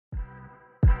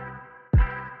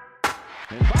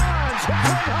Bonds hit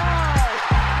one high.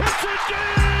 It's a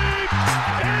deep.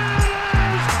 It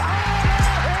is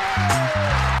out.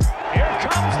 Here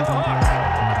comes the hook.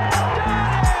 Got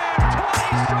him.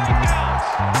 20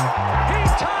 strikeouts. He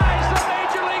ties the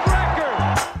major league record.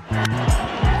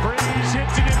 Freeze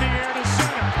hits it in the air to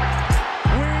center.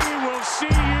 We will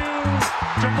see you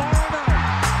tomorrow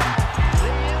night.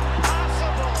 The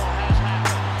impossible has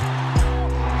happened.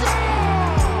 Goal!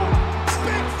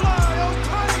 Big fly,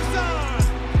 Ohtani's on.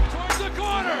 Towards the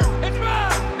corner. It's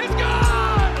back. It's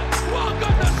gone.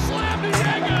 Welcome to Slam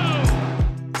Diego.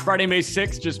 Friday, May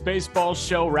 6th, Just Baseball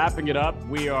show, wrapping it up.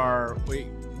 We're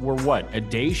what, a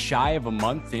day shy of a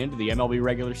month into the MLB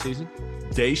regular season?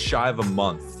 Day shy of a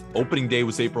month. Opening day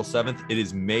was April 7th. It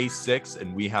is May 6th,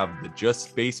 and we have the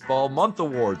Just Baseball Month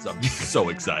Awards. I'm so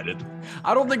excited.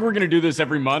 I don't think we're going to do this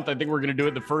every month. I think we're going to do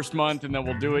it the first month, and then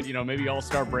we'll do it, maybe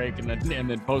All-Star break and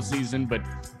then postseason. But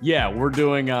yeah, we're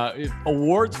doing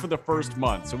awards for the first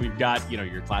month. So we've got,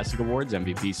 your classic awards,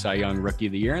 MVP, Cy Young, Rookie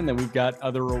of the Year, and then we've got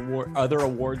other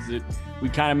awards that we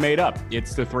kind of made up.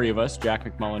 It's the three of us, Jack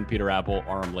McMullen, Peter Apple,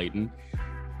 Aram Layton.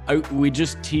 We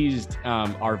just teased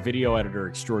our video editor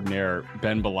extraordinaire,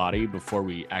 Ben Bellotti, before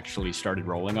we actually started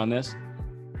rolling on this.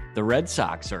 The Red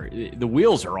Sox the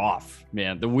wheels are off,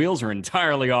 man. The wheels are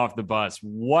entirely off the bus.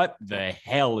 What the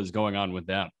hell is going on with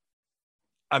them?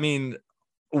 I mean,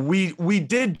 we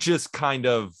did just kind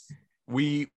of,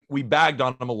 we bagged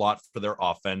on them a lot for their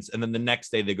offense. And then the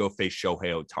next day they go face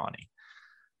Shohei Ohtani.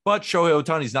 But Shohei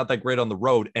Ohtani's not that great on the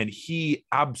road. And he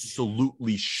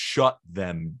absolutely shut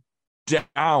them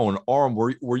down. Aram,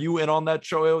 were you in on that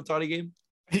Shohei Ohtani game?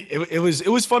 It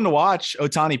was fun to watch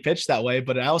Ohtani pitch that way,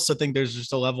 but I also think there's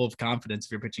just a level of confidence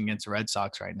if you're pitching against the Red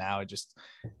Sox right now.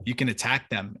 You can attack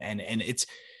them, and it's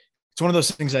one of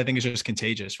those things I think is just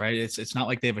contagious, right? It's not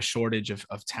like they have a shortage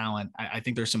of talent. I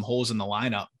think there's some holes in the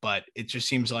lineup, but it just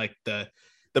seems like the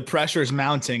pressure is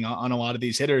mounting on a lot of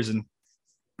these hitters, and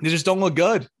they just don't look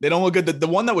good. They don't look good. The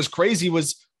one that was crazy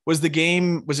was the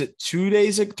game, was it 3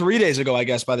 days ago, I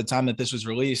guess, by the time that this was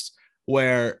released,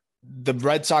 where the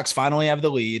Red Sox finally have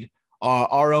the lead.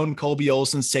 Our own Colby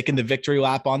Olson's taking the victory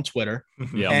lap on Twitter,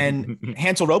 and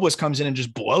Hansel Robles comes in and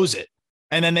just blows it.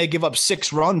 And then they give up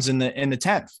 6 runs in the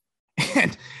 10th.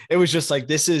 And it was just like,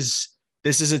 this is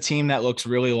a team that looks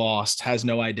really lost, has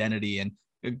no identity. And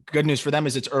good news for them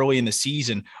is it's early in the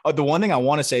season. The one thing I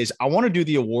want to say is I want to do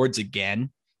the awards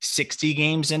again, 60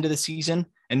 games into the season,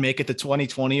 and make it the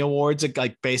 2020 awards,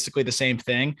 like basically the same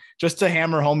thing, just to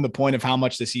hammer home the point of how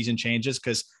much the season changes.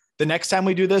 Because the next time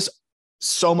we do this,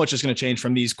 so much is going to change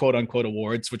from these quote unquote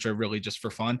awards, which are really just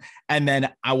for fun. And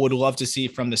then I would love to see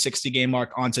from the 60 game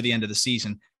mark onto the end of the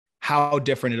season, how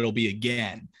different it'll be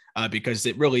again, because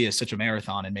it really is such a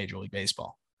marathon in Major League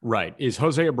Baseball. Right. Is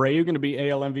Jose Abreu going to be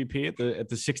AL MVP at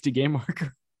the 60 game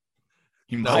marker?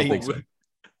 He might.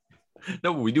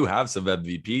 No, we do have some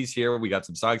MVPs here. We got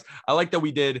some songs. I like that we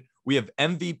have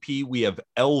MVP, we have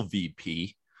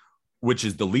LVP, which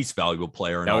is the least valuable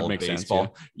player in all of baseball.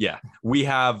 Sense, yeah. We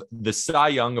have the Cy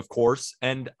Young, of course,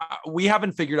 and we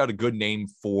haven't figured out a good name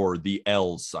for the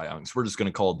L Cy Young. So we're just going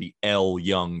to call it the L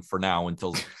Young for now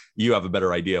until you have a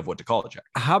better idea of what to call it, Jack.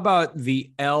 How about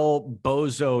the L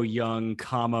Bozo Young,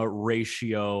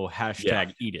 ratio,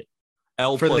 hashtag eat it?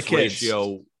 L for plus the kids.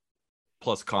 ratio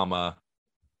plus comma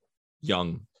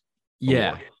Young.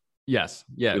 Yeah. Award. Yes.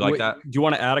 Yeah. You like that? Do you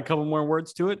want to add a couple more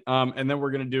words to it? And then we're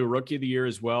going to do Rookie of the Year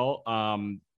as well.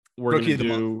 We're going to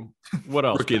do what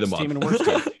else? Rookie of the Month. Team and worst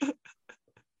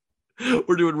team.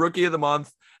 We're doing Rookie of the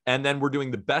Month, and then we're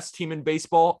doing the best team in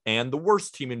baseball and the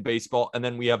worst team in baseball. And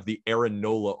then we have the Aaron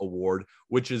Nola Award,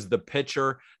 which is the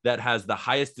pitcher that has the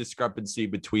highest discrepancy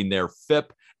between their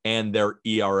FIP and their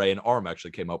ERA. And Arm actually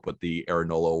came up with the Aaron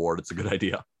Nola Award. It's a good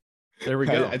idea. There we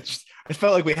go. I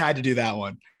felt like we had to do that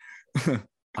one.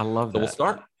 I love that. So we'll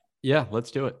start. Yeah, let's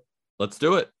do it. Let's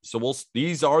do it. So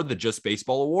these are the Just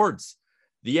Baseball Awards.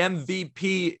 The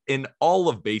MVP in all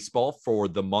of baseball for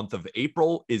the month of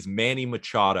April is Manny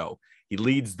Machado. He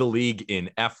leads the league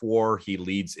in FWAR. He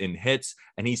leads in hits,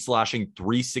 and he's slashing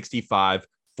 365,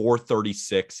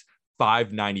 436,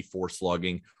 594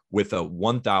 slugging with a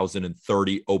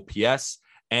 1,030 OPS.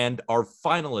 And our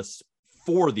finalists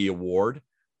for the award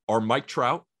are Mike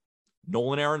Trout,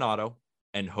 Nolan Arenado,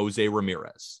 and Jose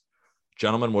Ramirez.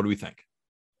 Gentlemen, what do we think?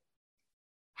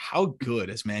 How good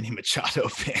has Manny Machado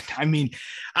been? I mean,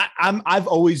 I've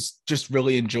always just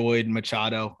really enjoyed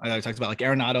Machado. I talked about like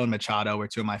Arenado and Machado were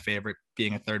two of my favorite,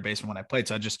 being a third baseman when I played.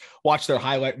 So I just watched their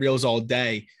highlight reels all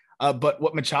day. But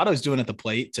what Machado is doing at the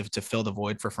plate to fill the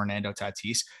void for Fernando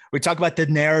Tatis, we talk about the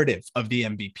narrative of the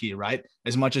MVP, right?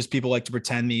 As much as people like to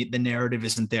pretend the narrative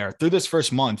isn't there. Through this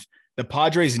first month, the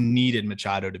Padres needed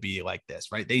Machado to be like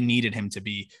this, right? They needed him to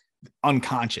be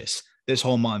unconscious this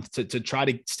whole month to try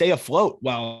to stay afloat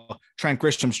while Trent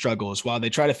Grisham struggles, while they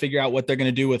try to figure out what they're going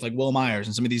to do with like Will Myers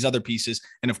and some of these other pieces.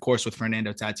 And of course, with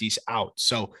Fernando Tatis out.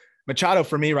 So Machado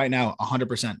for me right now,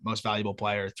 100% most valuable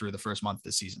player through the first month of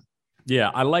the season.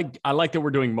 Yeah, I like that we're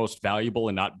doing most valuable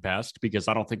and not best, because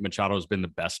I don't think Machado has been the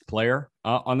best player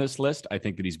on this list. I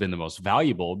think that he's been the most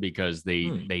valuable because they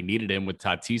needed him with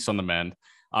Tatis on the mend.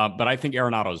 But I think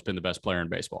Arenado has been the best player in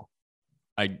baseball.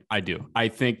 I do. I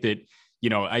think that,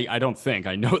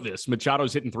 I know this.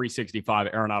 Machado's hitting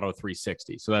 365, Arenado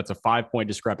 360. So that's a 5-point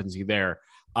discrepancy there.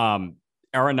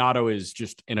 Arenado is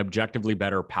just an objectively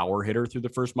better power hitter through the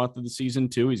first month of the season,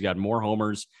 too. He's got more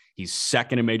homers. He's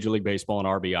second in Major League Baseball in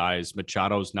RBIs.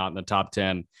 Machado's not in the top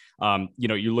 10.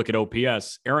 You look at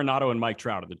OPS, Arenado and Mike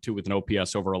Trout are the two with an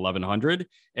OPS over 1,100,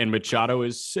 and Machado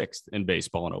is sixth in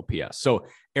baseball in OPS. So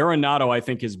Arenado, I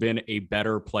think, has been a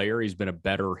better player. He's been a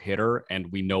better hitter, and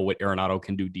we know what Arenado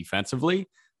can do defensively.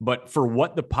 But for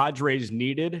what the Padres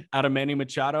needed out of Manny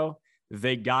Machado,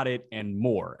 they got it and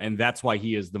more. And that's why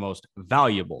he is the most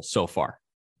valuable so far.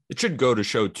 It should go to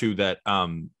show, too, that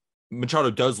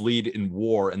Machado does lead in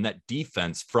WAR, and that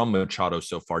defense from Machado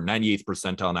so far, 98th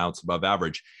percentile in outs above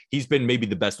average. He's been maybe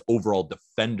the best overall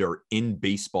defender in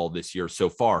baseball this year so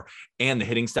far. And the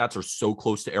hitting stats are so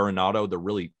close to Arenado. They're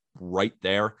really right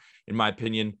there, in my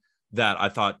opinion, that I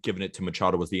thought giving it to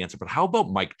Machado was the answer. But how about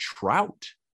Mike Trout?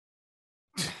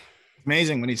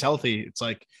 Amazing when he's healthy. It's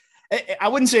like, I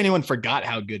wouldn't say anyone forgot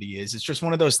how good he is. It's just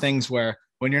one of those things where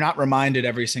when you're not reminded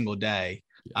every single day,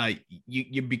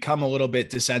 you become a little bit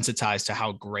desensitized to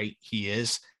how great he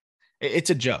is. It's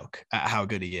a joke how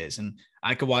good he is. And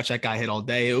I could watch that guy hit all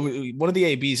day. One of the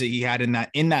ABs that he had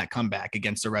in that comeback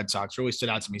against the Red Sox really stood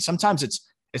out to me. Sometimes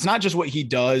it's not just what he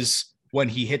does when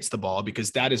he hits the ball,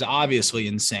 because that is obviously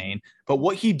insane, but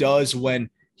what he does when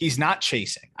he's not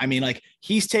chasing. I mean, like,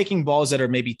 he's taking balls that are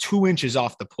maybe 2 inches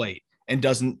off the plate and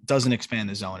doesn't expand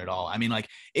the zone at all. I mean, like,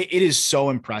 it is so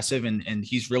impressive, and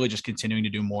he's really just continuing to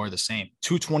do more of the same.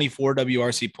 224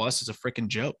 WRC plus is a freaking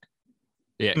joke.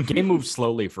 Yeah, game moves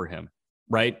slowly for him,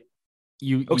 right?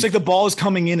 Looks like the ball is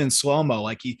coming in slow-mo.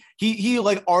 Like he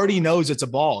like already knows it's a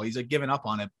ball. He's like giving up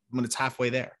on it when it's halfway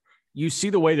there. You see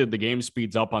the way that the game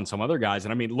speeds up on some other guys.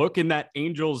 And I mean, look in that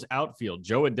Angels outfield.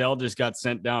 Joe Adell just got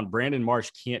sent down. Brandon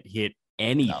Marsh can't hit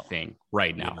anything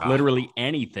right now, literally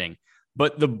anything.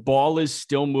 But the ball is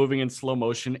still moving in slow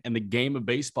motion, and the game of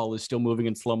baseball is still moving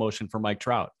in slow motion for Mike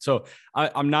Trout. So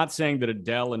I'm not saying that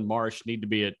Adell and Marsh need to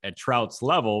be at Trout's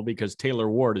level, because Taylor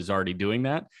Ward is already doing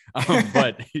that.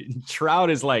 But Trout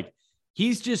is like,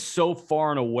 he's just so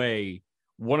far and away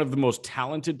one of the most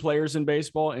talented players in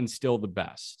baseball and still the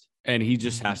best. And he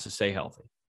just has to stay healthy.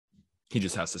 He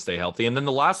just has to stay healthy. And then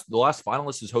the last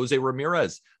finalist is Jose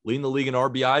Ramirez, leading the league in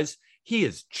RBIs. He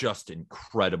is just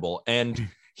incredible. And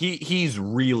he's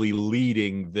really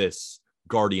leading this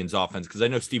Guardians offense, because I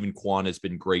know Steven Kwan has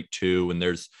been great too. And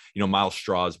there's, Miles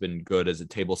Straw has been good as a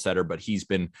table setter, but he's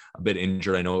been a bit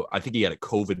injured. I think he had a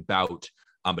COVID bout,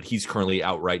 but he's currently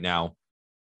out right now.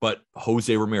 But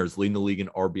Jose Ramirez leading the league in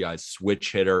RBIs,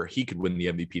 switch hitter. He could win the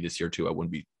MVP this year too. I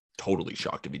wouldn't be totally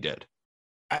shocked if he did.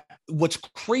 What's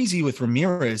crazy with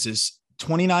Ramirez is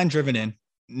 29 driven in.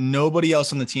 Nobody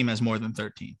else on the team has more than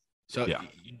 13. So yeah.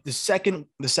 The second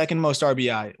most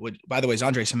RBI, which, by the way, is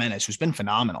Andres Jimenez, who's been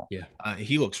phenomenal. Yeah,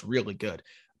 he looks really good,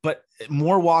 but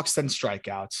more walks than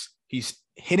strikeouts. He's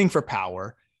hitting for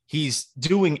power. He's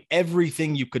doing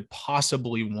everything you could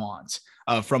possibly want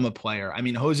from a player. I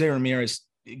mean, Jose Ramirez,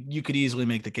 you could easily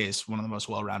make the case one of the most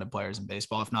well-rounded players in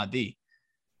baseball, if not the.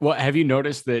 Well, have you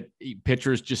noticed that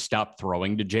pitchers just stopped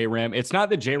throwing to J-Ram? It's not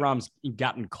that J-Ram's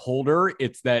gotten colder.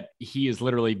 It's that he is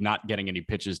literally not getting any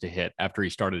pitches to hit after he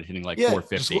started hitting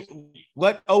 450.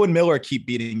 Let Owen Miller keep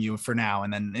beating you for now.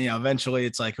 And then, eventually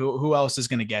it's like, who else is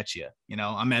going to get you?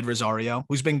 Ahmed Rosario,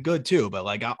 who's been good too, but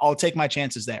like, I'll take my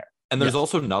chances there. And there's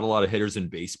also not a lot of hitters in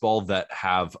baseball that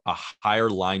have a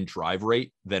higher line drive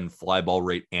rate than fly ball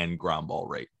rate and ground ball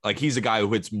rate. Like, he's a guy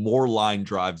who hits more line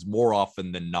drives more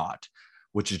often than not,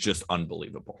 which is just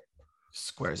unbelievable.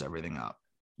 Squares everything up.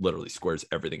 Literally squares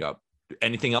everything up.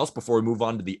 Anything else before we move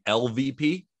on to the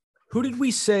LVP? Who did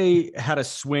we say had a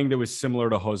swing that was similar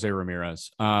to Jose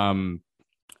Ramirez?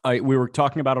 We were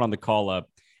talking about it on the call up.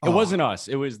 It wasn't us.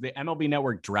 It was the MLB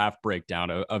Network draft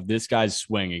breakdown of this guy's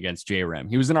swing against J-Ram.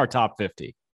 He was in our top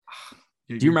 50.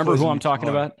 Do you remember who I'm talking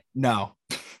about? No.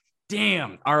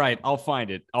 Damn. All right. I'll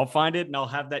find it and I'll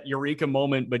have that eureka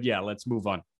moment. But yeah, let's move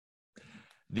on.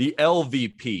 The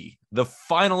LVP. The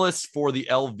finalists for the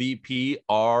LVP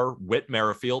are Whit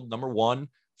Merrifield, number 1,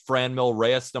 Franmil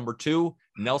Reyes, number 2,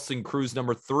 Nelson Cruz,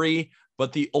 number 3.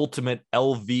 But the ultimate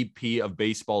LVP of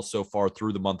baseball so far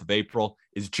through the month of April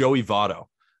is Joey Votto.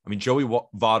 I mean, Joey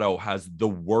Votto has the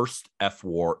worst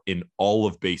FWAR in all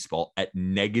of baseball at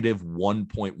negative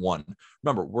 1.1.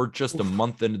 Remember, we're just a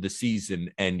month into the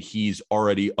season, and he's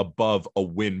already above a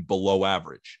win below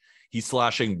average. He's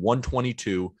slashing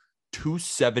 122,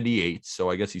 278. So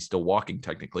I guess he's still walking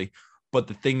technically. But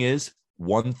the thing is,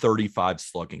 135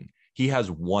 slugging. He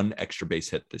has 1 extra base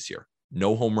hit this year.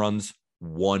 No home runs,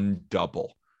 1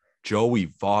 double. Joey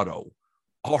Votto.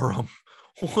 Aram,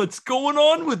 what's going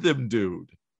on with him, dude?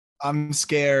 I'm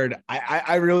scared.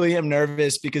 I really am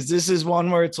nervous because this is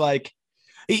one where it's like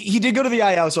he did go to the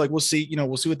IL. So like, we'll see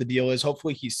what the deal is.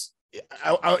 Hopefully he's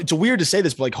it's weird to say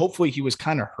this, but like, hopefully he was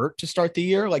kind of hurt to start the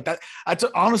year. Like that's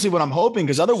honestly what I'm hoping.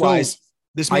 Cause otherwise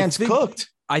this man's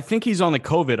cooked. I think he's on the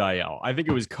COVID IL. I think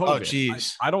it was COVID. Oh,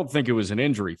 geez. I don't think it was an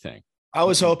injury thing. I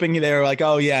was hoping they were like,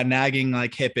 oh yeah, nagging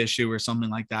like hip issue or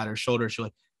something like that, or shoulder issue.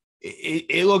 Like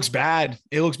it looks bad.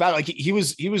 It looks bad. Like he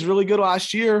was really good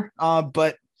last year.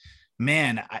 But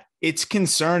man, it's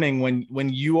concerning when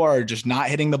you are just not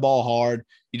hitting the ball hard.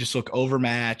 You just look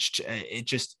overmatched.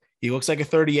 He looks like a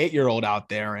 38-year-old out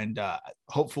there, and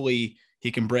hopefully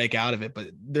he can break out of it. But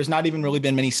there's not even really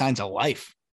been many signs of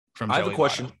life from Joey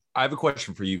Votto. I have a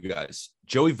question for you guys.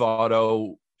 Joey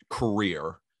Votto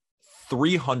career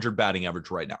 300 batting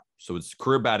average right now. So his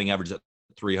career batting average at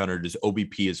 300. His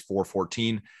OBP is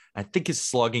 414. I think his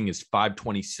slugging is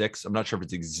 526. I'm not sure if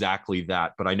it's exactly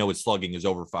that, but I know his slugging is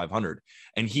over 500.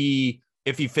 And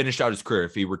if he finished out his career,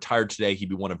 if he retired today, he'd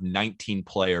be one of 19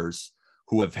 players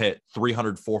who have hit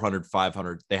 300, 400,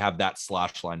 500. They have that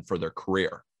slash line for their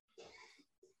career.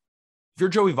 If you're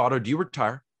Joey Votto, do you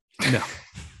retire? No.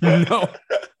 No.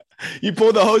 You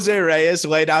pull the Jose Reyes,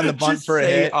 lay down the bunt for a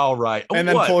hit. All right. And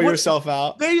then pull yourself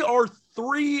out. They are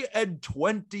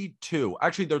 3-22.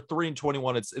 Actually, they're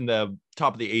 3-21. It's in the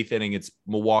top of the 8th inning. It's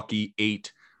Milwaukee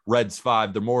 8, Reds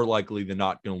 5. They're more likely than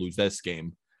not going to lose this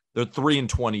game. They're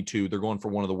 3-22. They're going for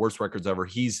one of the worst records ever.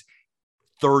 He's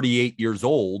 38 years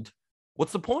old.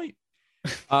 What's the point?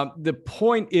 The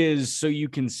point is so you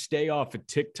can stay off of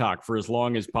TikTok for as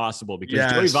long as possible,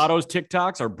 because Joey Votto's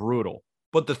TikToks are brutal.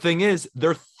 But the thing is,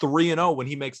 they're 3-0 when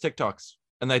he makes TikToks,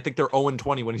 and I think they're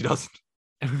 0-20 when he doesn't.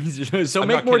 So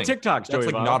make more TikToks, That's Joey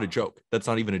like Votto. Not a joke. That's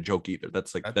not even a joke either.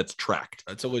 That's tracked.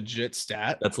 That's a legit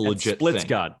stat. That's a legit Splits thing.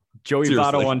 God. Joey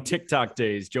Votto on TikTok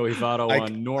days. Joey Votto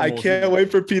on normal. I can't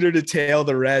wait for Peter to tail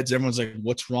the Reds. Everyone's like,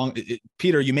 "What's wrong,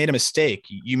 Peter? You made a mistake.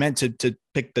 You meant to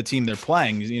pick the team they're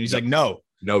playing." He's like, "No,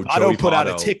 Votto put out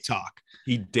a TikTok.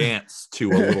 He danced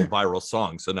to a little viral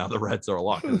song, so now the Reds are a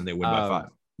lock, and they win by 5."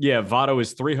 Yeah, Votto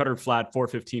is 300 flat,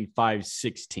 415,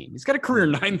 516. He's got a career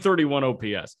 931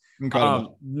 OPS.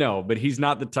 Incredible. No, but he's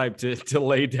not the type to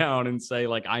lay down and say,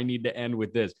 like, I need to end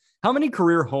with this. How many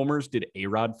career homers did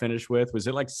A-Rod finish with? Was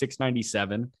it like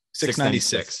 697?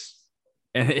 696.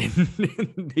 And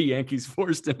the Yankees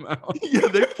forced him out. Yeah,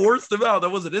 they forced him out. That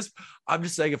wasn't his. I'm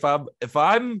just saying, if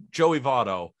I'm Joey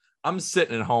Votto, I'm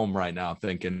sitting at home right now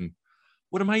thinking,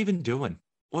 what am I even doing?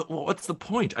 What's the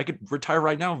point? I could retire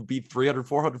right now and be 300,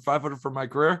 400, 500 for my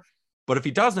career. But if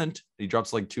he doesn't, he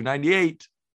drops like 298.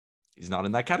 He's not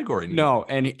in that category anymore.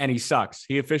 No, and he sucks.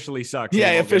 He officially sucks.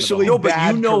 Yeah, officially. No, but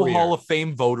bad career. Hall of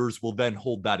Fame voters will then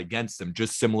hold that against him,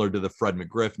 just similar to the Fred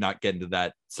McGriff not getting to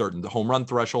that certain home run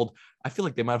threshold. I feel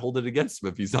like they might hold it against him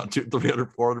if he's not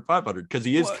 300, 400, 500, because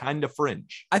he is kind of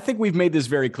fringe. I think we've made this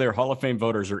very clear. Hall of Fame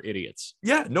voters are idiots.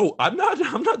 Yeah, no, I'm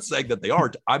not saying that they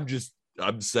aren't.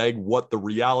 I'm saying what the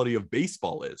reality of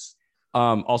baseball is.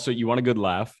 Also, you want a good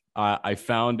laugh? I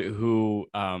found who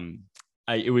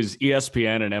it was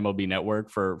ESPN and MLB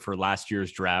Network for last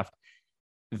year's draft.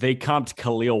 They comped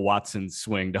Khalil Watson's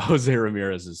swing to Jose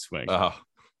Ramirez's swing. Oh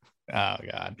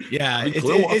God. Yeah. I mean,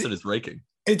 Khalil Watson is raking.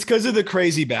 It's because of the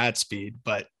crazy bat speed,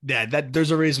 but yeah,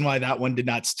 there's a reason why that one did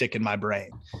not stick in my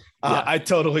brain. I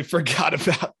totally forgot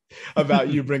about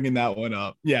you bringing that one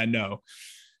up. Yeah, no.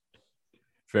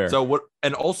 Fair. So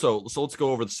let's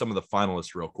go over some of the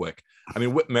finalists real quick. I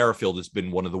mean, Whit Merrifield has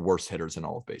been one of the worst hitters in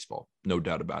all of baseball. No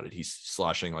doubt about it. He's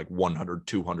slashing like 100,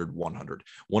 200, 100,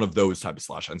 one of those type of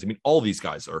slash lines. I mean, all these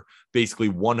guys are basically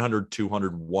 100,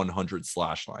 200, 100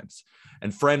 slash lines.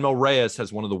 And Franmil Reyes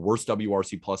has one of the worst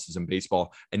WRC pluses in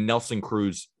baseball. And Nelson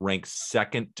Cruz ranks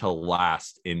second to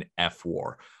last in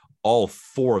FWAR. All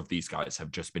 4 of these guys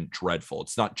have just been dreadful.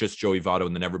 It's not just Joey Votto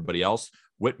and then everybody else.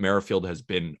 Whit Merrifield has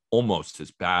been almost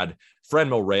as bad.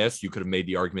 Franmil Reyes, you could have made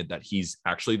the argument that he's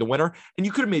actually the winner, and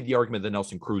you could have made the argument that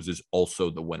Nelson Cruz is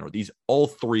also the winner. All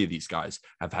three of these guys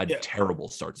have had terrible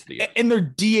starts to the year. And they're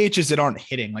DHs that aren't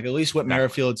hitting. Like, at least Whit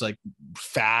Merrifield's like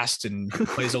fast and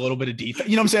plays a little bit of defense.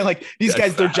 You know what I'm saying? Like, these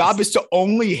guys, their job is to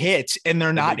only hit, and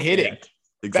they're not hitting.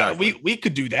 Exactly. We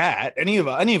could do that. Any of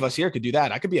us here could do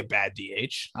that. I could be a bad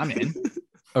DH. I'm in.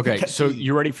 Okay, so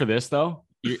you ready for this though?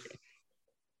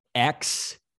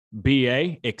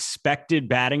 XBA, expected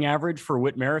batting average for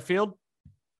Whit Merrifield,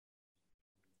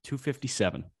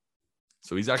 257.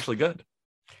 So he's actually good.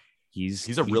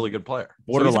 He's a really good player.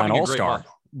 Borderline all-star.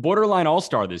 Borderline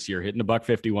all-star this year, hitting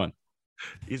 $151.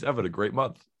 He's having a great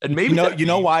month. And maybe you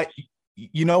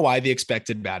know why the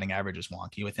expected batting average is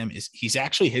wonky with him is he's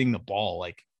actually hitting the ball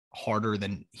like harder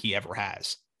than he ever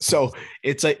has. So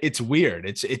it's weird.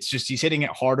 It's just he's hitting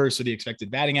it harder, so the expected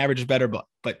batting average is better.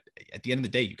 But at the end of the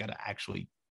day, you got to actually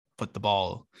put the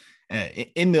ball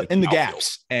in the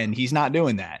gaps, and he's not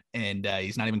doing that, and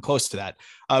he's not even close to that.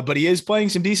 But he is playing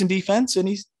some decent defense, and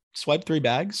he's swiped 3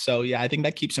 bags. So yeah, I think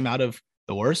that keeps him out of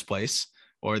the worst place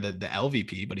or the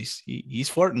LVP. But he's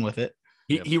flirting with it.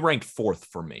 He ranked 4th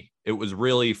for me. It was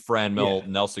really Franmil,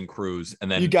 Nelson Cruz,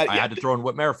 and then I had to throw in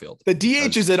Whit Merrifield. The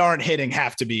DHs that aren't hitting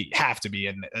have to be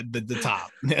in the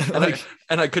top.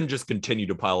 and I couldn't just continue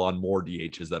to pile on more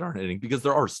DHs that aren't hitting because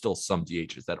there are still some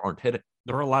DHs that aren't hitting.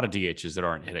 There are a lot of DHs that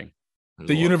aren't hitting.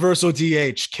 The universal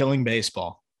DH killing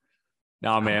baseball.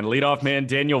 No, man, leadoff man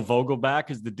Daniel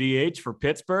Vogelback is the DH for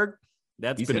Pittsburgh.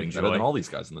 He's been better than all these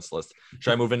guys on this list.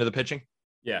 Should I move into the pitching?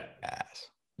 Yeah. Yes.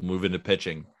 Move into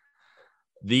pitching.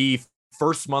 The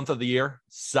first month of the year,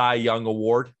 Cy Young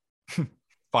Award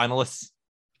finalists.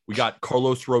 We got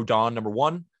Carlos Rodon, number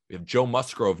 1. We have Joe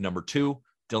Musgrove, number 2.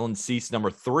 Dylan Cease,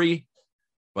 number 3.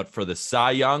 But for the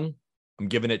Cy Young, I'm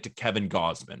giving it to Kevin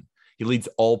Gausman. He leads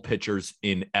all pitchers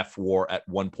in FWAR at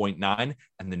 1.9,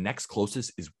 and the next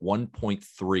closest is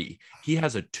 1.3. He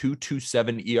has a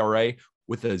 2.27 ERA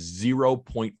with a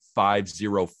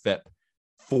 0.50 FIP,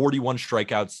 41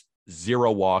 strikeouts,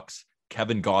 0 walks.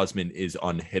 Kevin Gausman is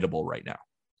unhittable right now.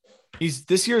 He's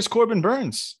this year's Corbin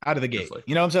Burns out of the gate.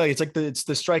 You know what I'm saying? It's like it's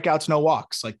the strikeouts, no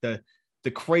walks, like the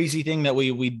crazy thing that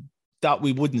we thought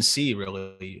we wouldn't see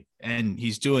really. And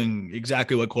he's doing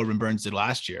exactly what Corbin Burns did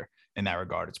last year in that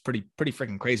regard. It's pretty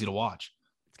freaking crazy to watch.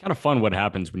 It's kind of fun what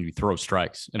happens when you throw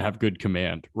strikes and have good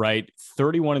command, right?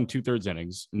 31 2/3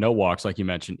 innings, no walks, like you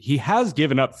mentioned. He has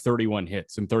given up 31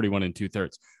 hits and 31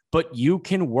 2/3. But you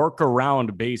can work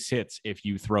around base hits if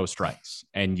you throw strikes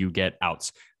and you get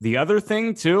outs. The other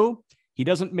thing, too, he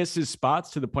doesn't miss his spots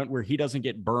to the point where he doesn't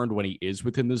get burned when he is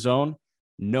within the zone.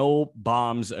 No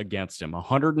bombs against him.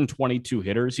 122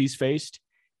 hitters he's faced,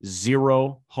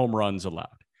 0 home runs allowed,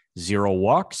 0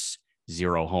 walks,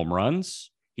 0 home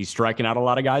runs. He's striking out a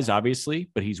lot of guys, obviously,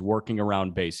 but he's working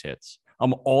around base hits.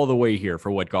 I'm all the way here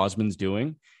for what Gausman's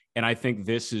doing. And I think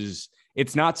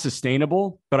it's not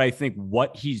sustainable, but I think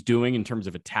what he's doing in terms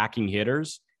of attacking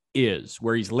hitters is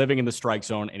where he's living in the strike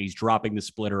zone and he's dropping the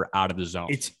splitter out of the zone.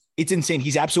 It's insane.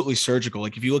 He's absolutely surgical.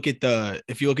 Like if you look at the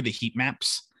heat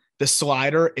maps, the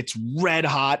slider, it's red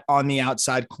hot on the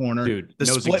outside corner. Dude, the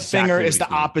split finger is the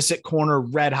opposite corner,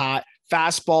 red hot.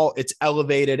 Fastball, it's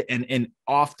elevated and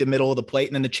off the middle of the plate.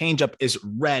 And then the changeup is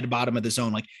red bottom of the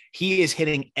zone. Like he is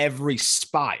hitting every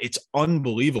spot. It's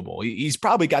unbelievable. He's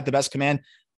probably got the best command.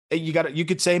 You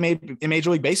could say maybe in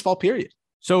Major League Baseball, period.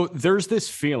 So there's this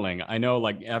feeling, I know,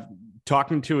 like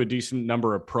talking to a decent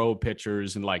number of pro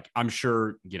pitchers, and like, I'm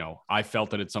sure, I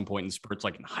felt it at some point in spurts,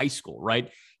 like in high school, right?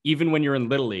 Even when you're in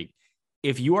Little League,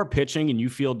 if you are pitching and you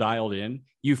feel dialed in,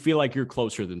 you feel like you're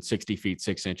closer than 60 feet,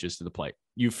 6 inches to the plate.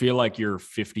 You feel like you're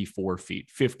 54 feet,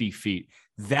 50 feet.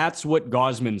 That's what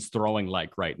Gausman's throwing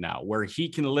like right now, where he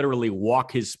can literally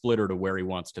walk his splitter to where he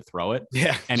wants to throw it.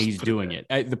 Yeah. And he's doing it.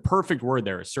 The perfect word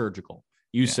there is surgical.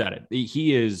 You said it.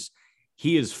 He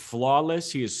is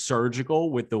flawless. He is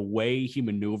surgical with the way he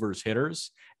maneuvers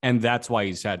hitters. And that's why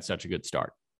he's had such a good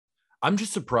start. I'm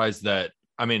just surprised that,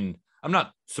 I'm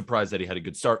not surprised that he had a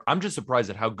good start. I'm just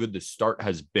surprised at how good the start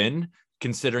has been,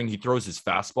 considering he throws his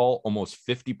fastball almost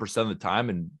 50% of the time,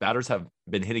 and batters have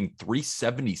been hitting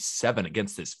 377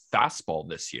 against his fastball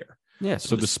this year. Yeah,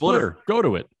 so the splitter, go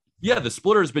to it. Yeah, the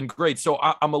splitter has been great. So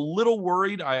I'm a little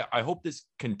worried. I hope this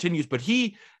continues, but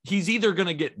he's either going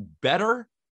to get better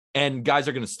and guys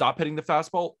are going to stop hitting the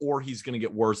fastball, or he's going to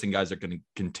get worse and guys are going to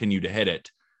continue to hit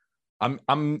it.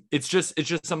 It's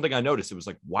just something I noticed. It was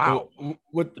like, wow.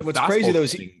 What's crazy though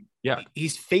is Yeah.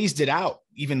 He's phased it out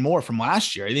even more from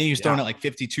last year. I think he was throwing Yeah. at like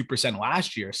 52%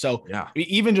 last year. So Yeah.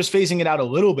 even just phasing it out a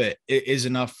little bit is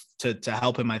enough to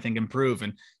help him, I think, improve.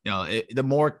 And, the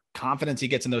more confidence he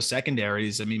gets in those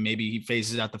secondaries, I mean, maybe he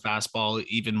phases out the fastball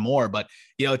even more, but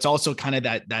it's also kind of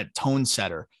that tone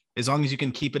setter. As long as you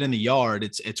can keep it in the yard,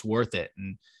 it's worth it.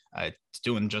 And it's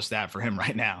doing just that for him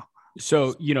right now.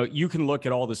 So, you can look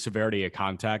at all the severity of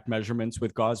contact measurements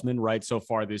with Gausman, right? So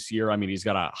far this year, I mean, he's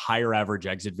got a higher average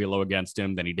exit velo against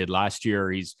him than he did last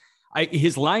year.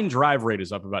 His line drive rate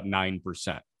is up about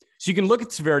 9%. So you can look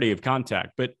at severity of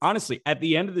contact, but honestly, at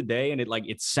the end of the day, and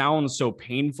it sounds so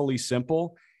painfully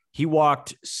simple, he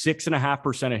walked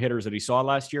 6.5% of hitters that he saw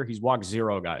last year. He's walked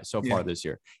 0 guys so far this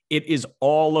year. It is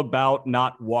all about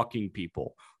not walking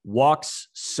people. Walks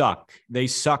suck. They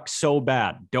suck so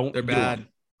bad. They're bad.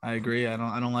 I agree. I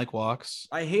don't like walks.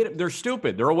 I hate it. They're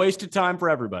stupid. They're a waste of time for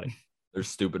everybody. They're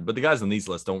stupid, but the guys on these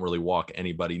lists don't really walk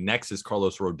anybody. Next is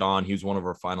Carlos Rodon. He was one of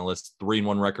our finalists,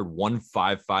 3-1 record,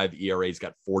 1.55 ERA. He's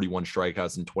got 41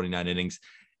 strikeouts in 29 innings.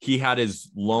 He had his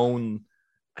lone,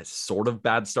 a sort of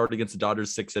bad start against the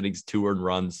Dodgers, 6 innings, 2 earned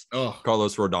runs. Oh,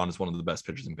 Carlos Rodon is one of the best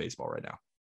pitchers in baseball right now.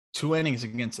 2 innings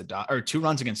against 2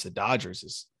 runs against the Dodgers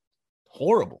is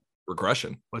horrible.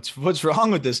 Regression. What's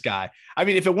wrong with this guy? I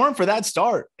mean, if it weren't for that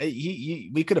start,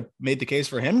 we could have made the case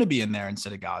for him to be in there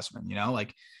instead of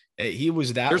Gausman. He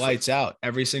was lights out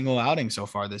every single outing so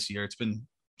far this year. It's been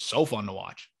so fun to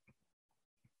watch.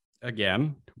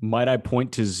 Again, might I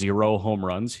point to 0 home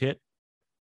runs hit?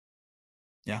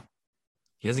 Yeah.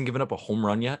 He hasn't given up a home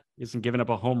run yet. He hasn't given up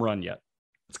a home run yet.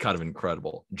 It's kind of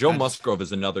incredible. Joe Musgrove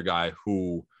is another guy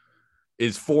who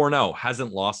is 4-0,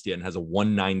 hasn't lost yet, and has a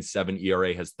 1.97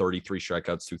 ERA, has 33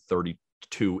 strikeouts through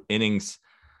 32 innings.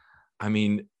 I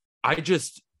mean,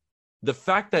 the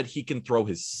fact that he can throw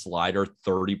his slider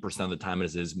 30% of the time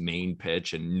as his main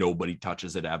pitch and nobody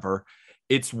touches it ever,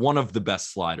 it's one of the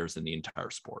best sliders in the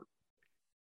entire sport.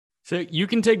 So you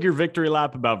can take your victory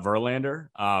lap about Verlander,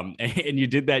 and you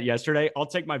did that yesterday. I'll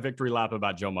take my victory lap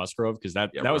about Joe Musgrove because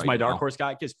that was my dark horse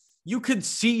guy, because you could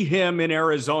see him in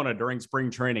Arizona during spring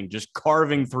training just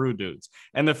carving through dudes.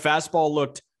 And the fastball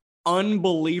looked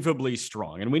unbelievably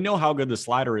strong. And we know how good the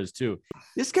slider is too.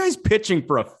 This guy's pitching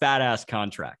for a fat ass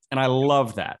contract. And I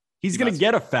love that. He's going to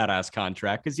get a fat ass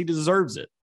contract because he deserves it.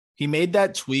 He made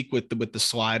that tweak with the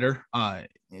slider,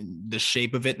 the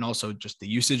shape of it, and also just the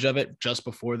usage of it just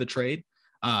before the trade.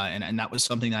 And that was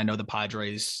something that I know the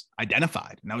Padres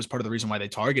identified. And that was part of the reason why they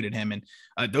targeted him. And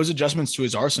those adjustments to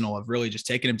his arsenal have really just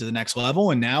taken him to the next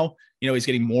level. And now, he's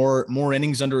getting more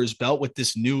innings under his belt with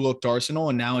this new looked arsenal.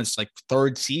 And now it's like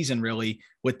 3rd season really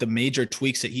with the major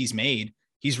tweaks that he's made.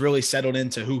 He's really settled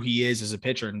into who he is as a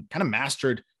pitcher and kind of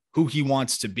mastered who he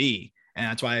wants to be. And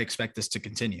that's why I expect this to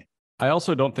continue. I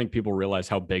also don't think people realize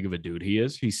how big of a dude he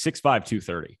is. He's 6'5",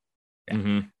 230. Yeah.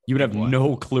 Mm-hmm. You would have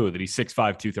no clue that he's 6'5",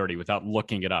 230 without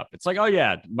looking it up. It's like, oh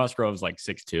yeah, Musgrove's like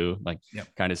 6'2", like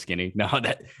kind of skinny. No,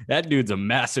 that dude's a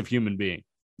massive human being.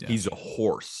 Yeah. He's a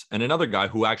horse. And another guy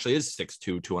who actually is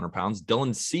 6'2", 200 pounds,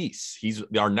 Dylan Cease. He's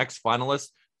our next finalist,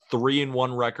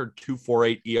 3-1 record,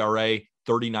 2.48 ERA,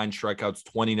 39 strikeouts,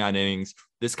 29 innings.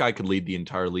 This guy could lead the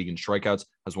entire league in strikeouts,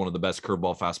 has one of the best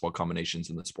curveball fastball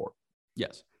combinations in the sport.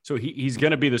 Yes. So he's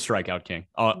going to be the strikeout king.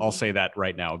 I'll say that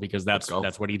right now, because that's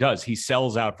what he does. He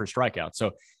sells out for strikeouts.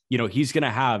 So, he's going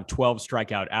to have 12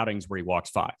 strikeout outings where he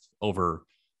walks 5 over,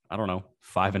 5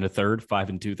 1/3, 5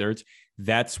 2/3.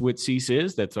 That's what Cease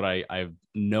is. That's what I've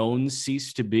known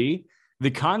Cease to be.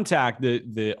 The contact,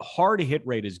 the hard hit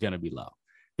rate is going to be low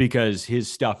because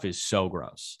his stuff is so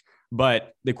gross.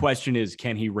 But the question is,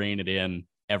 can he rein it in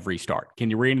every start? Can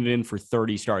you rein it in for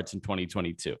 30 starts in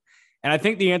 2022? And I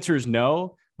think the answer is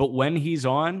no. But when he's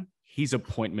on, he's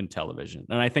appointment television.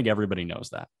 And I think everybody knows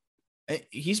that.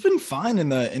 He's been fine in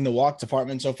the walk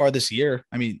department so far this year.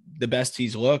 I mean, the best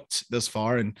he's looked thus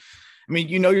far. And I mean,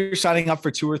 you're signing up for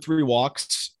 2 or 3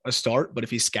 walks a start, but if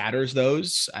he scatters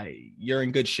those, you're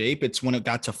in good shape. It's when it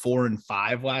got to 4 and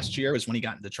 5 last year is when he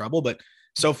got into trouble. But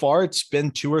so far it's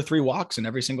been 2 or 3 walks in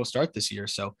every single start this year.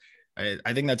 So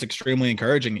I think that's extremely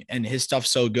encouraging. And his stuff's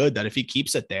so good that if he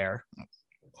keeps it there,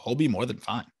 he'll be more than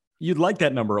fine. You'd like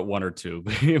that number at 1 or 2,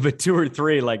 but 2 or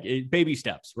 3, like baby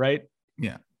steps, right?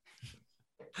 Yeah.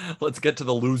 Let's get to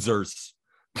the losers.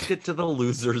 The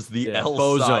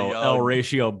El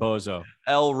Ratio Bozo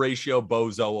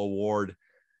Award.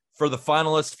 For the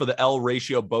finalists for the El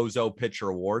Ratio Bozo Pitcher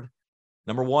Award,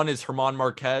 number 1 is German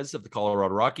Marquez of the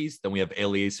Colorado Rockies. Then we have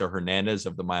Eliezer Hernandez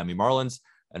of the Miami Marlins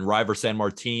and Ryver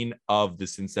Sanmartin of the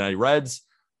Cincinnati Reds.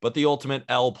 But the ultimate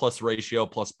L plus Ratio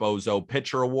plus Bozo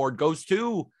Pitcher Award goes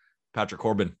to Patrick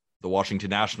Corbin, the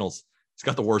Washington Nationals. He's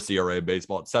got the worst ERA in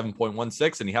baseball at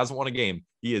 7.16, and he hasn't won a game.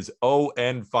 He is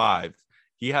 0-5.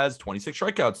 He has 26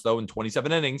 strikeouts, though, in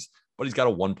 27 innings, but he's got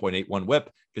a 1.81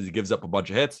 whip because he gives up a bunch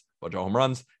of hits, a bunch of home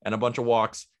runs, and a bunch of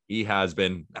walks. He has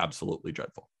been absolutely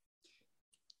dreadful.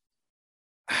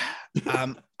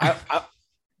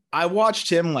 I watched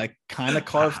him like kind of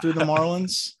carve through the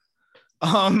Marlins.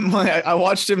 I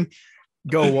watched him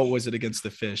go. What was it against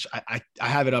the Fish? I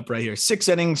have it up right here. 6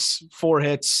 innings, 4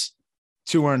 hits,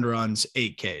 2 earned runs,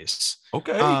 8 Ks.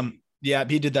 Okay. Yeah,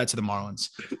 he did that to the Marlins.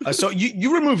 So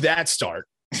you remove that start.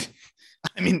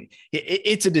 I mean,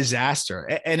 it's a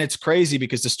disaster, and it's crazy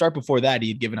because the start before that,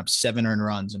 he'd given up 7 earned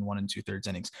runs in 1 2/3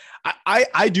 innings.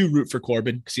 I do root for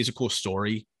Corbin because he's a cool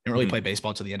story. Didn't really play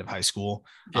baseball till the end of high school.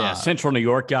 Yeah, Central New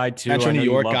York guy too. Central New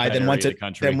York guy. Then went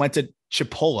to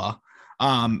Chipola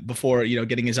before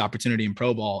getting his opportunity in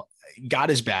pro ball. Got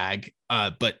his bag,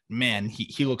 but man,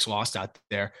 he looks lost out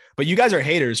there. But you guys are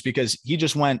haters because he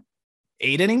just went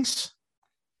 8 innings.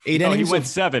 He went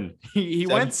 7. He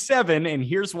went 7, and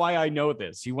here's why I know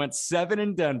this. He went 7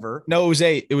 in Denver. No, it was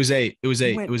 8. It was 8.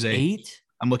 Eight?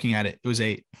 I'm looking at it. It was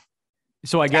 8.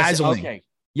 So I guess Dazzling. Okay.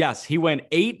 Yes, he went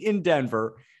 8 in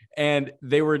Denver, and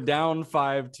they were down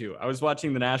 5-2. I was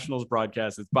watching the Nationals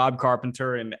broadcast. It's Bob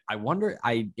Carpenter, and I wonder,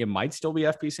 it might still be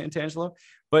FP Santangelo,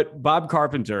 but Bob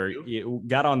Carpenter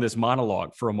got on this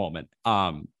monologue for a moment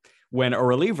when a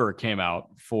reliever came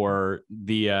out for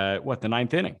the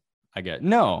 9th inning. I guess.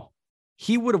 No,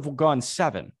 he would have gone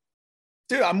 7.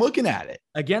 Dude, I'm looking at it.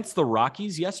 Against the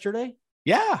Rockies yesterday?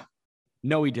 Yeah.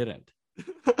 No, he didn't.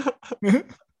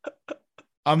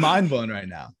 I'm mind blown right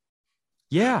now.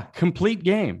 Yeah, complete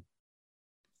game.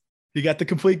 You got the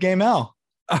complete game L.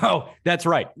 Oh, that's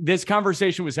right. This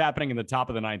conversation was happening in the top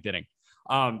of the 9th inning.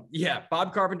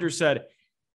 Bob Carpenter said,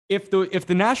 if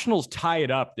the Nationals tie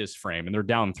it up this frame and they're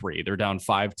down 3, they're down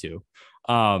 5-2.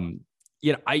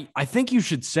 I think you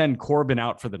should send Corbin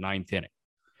out for the 9th inning.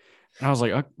 And I was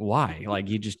like, why? Like,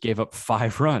 he just gave up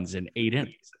 5 runs in 8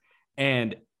 innings.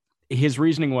 And his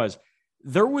reasoning was,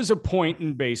 there was a point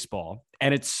in baseball,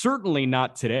 and it's certainly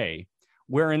not today,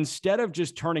 where instead of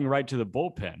just turning right to the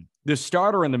bullpen, the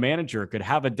starter and the manager could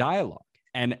have a dialogue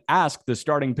and ask the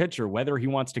starting pitcher whether he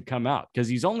wants to come out, because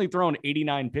he's only thrown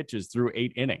 89 pitches through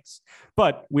 8 innings.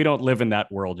 But we don't live in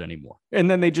that world anymore. And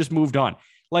then they just moved on.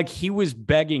 Like, he was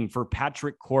begging for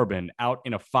Patrick Corbin out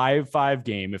in a 5-5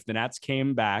 game if the Nats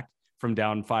came back from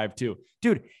down 5-2.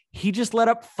 Dude, he just let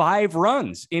up 5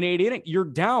 runs in 8 innings. You're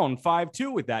down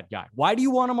 5-2 with that guy. Why do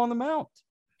you want him on the mound?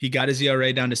 He got his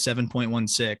ERA down to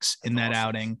 7.16 in that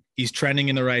outing. He's trending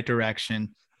in the right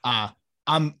direction.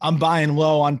 I'm buying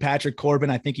low on Patrick Corbin.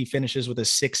 I think he finishes with a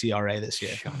 6 ERA this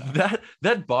year.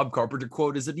 That Bob Carpenter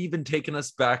quote isn't even taking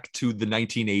us back to the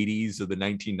 1980s or the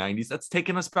 1990s. That's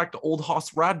taking us back to old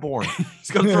Hoss Radbourn. He's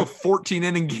going to throw 14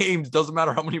 inning games. Doesn't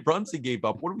matter how many runs he gave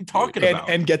up. What are we talking about?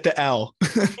 And get the L.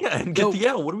 Yeah, and get the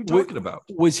L. What are we talking about?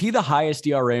 Was he the highest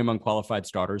ERA among qualified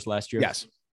starters last year? Yes.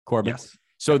 Corbin? Yes.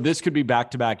 So this could be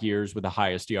back-to-back years with the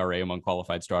highest ERA among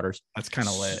qualified starters. That's kind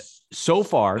of lit. So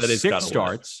far, 6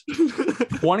 starts,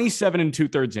 27 and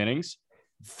 2/3 innings,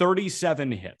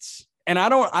 37 hits. And I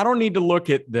don't need to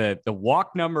look at the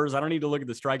walk numbers. I don't need to look at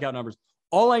the strikeout numbers.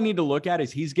 All I need to look at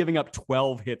is he's giving up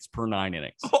 12 hits per 9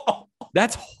 innings.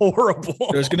 That's horrible.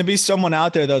 There's going to be someone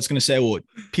out there that's going to say, well,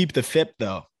 peep the FIP,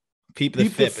 though. Peep the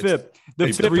FIP. The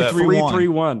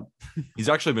 3.31. He's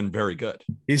actually been very good.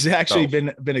 He's actually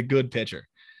been a good pitcher.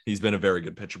 He's been a very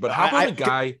good pitcher. But how about a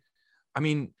guy? I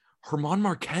mean, German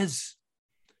Marquez.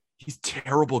 He's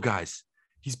terrible, guys.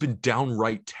 He's been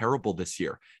downright terrible this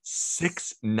year.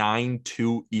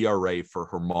 6.92 ERA for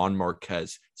German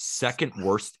Marquez, second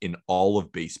worst in all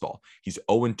of baseball. He's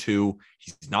 0-2.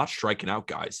 He's not striking out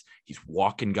guys. He's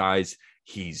walking guys.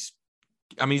 He's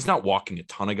not walking a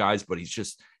ton of guys, but he's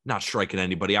just not striking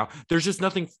anybody out. There's just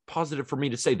nothing positive for me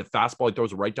to say. The fastball, he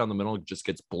throws it right down the middle. It just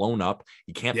gets blown up.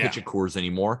 He can't pitch at Coors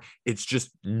anymore. It's just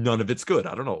none of it's good.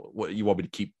 I don't know what you want me to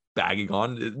keep bagging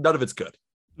on. None of it's good.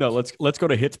 No, let's go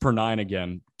to hits per 9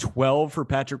 again. 12 for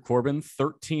Patrick Corbin,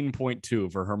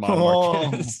 13.2 for German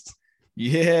Marquez.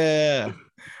 Yeah,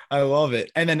 I love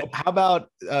it. And then how about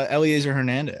Eliezer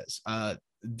Hernandez? You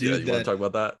want to talk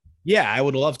about that? Yeah, I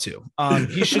would love to.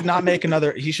 He should not make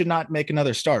another. He should not make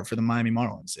another start for the Miami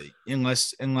Marlins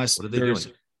unless there's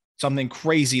something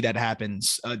crazy that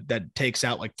happens that takes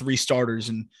out like 3 starters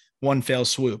in one fell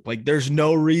swoop. Like, there's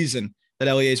no reason that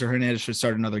Eliezer Hernandez should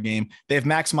start another game. They have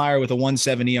Max Meyer with a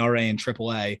 1.7 ERA in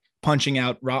AAA, punching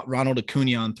out Ronald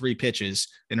Acuna on 3 pitches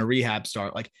in a rehab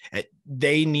start. Like,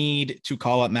 they need to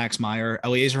call up Max Meyer.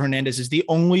 Eliezer Hernandez is the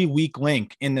only weak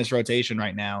link in this rotation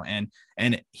right now,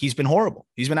 and he's been horrible.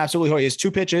 He's been absolutely horrible. He has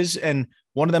 2 pitches, and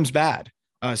one of them's bad.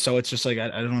 So it's just like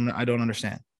I don't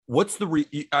understand. What's the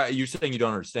you're saying you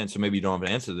don't understand, so maybe you don't have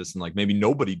an answer to this, and like maybe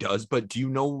nobody does, but do you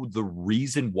know the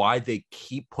reason why they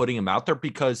keep putting him out there?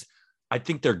 Because I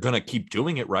think they're gonna keep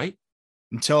doing it, right?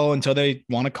 Until they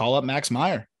want to call up Max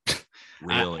Meyer.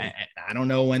 Really? I don't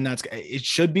know when it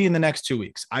should be in the next 2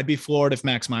 weeks. I'd be floored if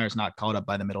Max Meyer's not called up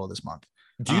by the middle of this month.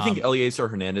 Do you think Eliezer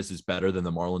Hernandez is better than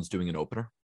the Marlins doing an opener?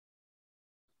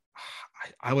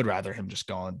 I would rather him just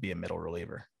go and be a middle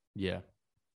reliever. Yeah.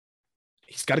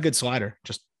 He's got a good slider.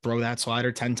 Just throw that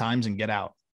slider 10 times and get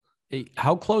out. Hey,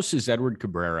 how close is Edward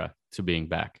Cabrera to being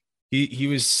back? He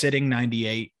was sitting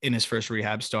 98 in his first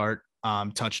rehab start,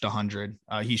 touched 100.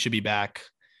 He should be back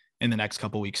in the next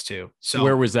couple weeks too. So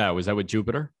where was that? Was that with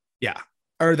Jupiter? Yeah.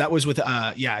 Or that was with,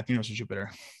 I think it was with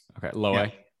Jupiter. Okay. Low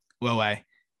A. Low A.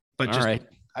 But all just, right.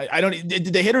 I don't,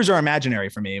 the hitters are imaginary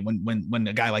for me when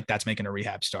a guy like that's making a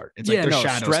rehab start. It's like there's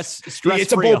shadows. Stress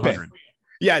it's a bullpen. 100.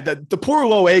 Yeah, the poor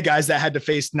low A guys that had to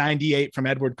face 98 from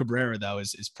Edward Cabrera, though,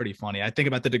 is pretty funny. I think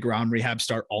about the DeGrom rehab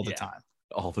start all the time.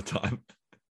 All the time.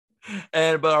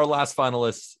 But our last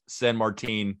finalist, San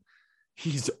Martin,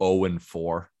 he's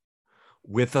 0-4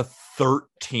 with a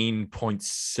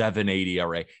 13.78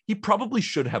 ERA. He probably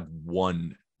should have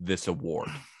won this award.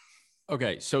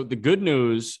 Okay, so the good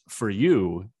news for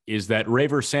you is that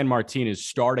Raver San Martin is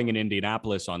starting in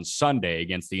Indianapolis on Sunday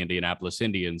against the Indianapolis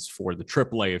Indians for the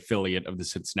AAA affiliate of the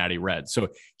Cincinnati Reds. So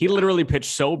he literally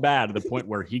pitched so bad to the point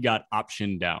where he got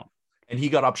optioned down. And he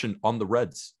got optioned on the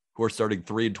Reds, who are starting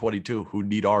 3-22, who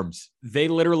need arms. They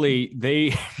literally,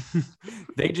 they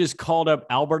just called up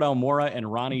Albert Almora and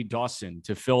Ronnie Dawson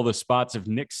to fill the spots of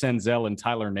Nick Senzel and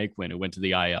Tyler Naquin, who went to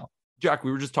the IL. Jack,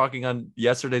 we were just talking on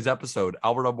yesterday's episode.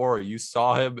 Albert Almora, you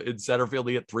saw him in center field.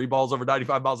 He hit 3 balls over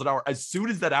 95 miles an hour. As soon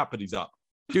as that happened, he's up.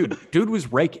 Dude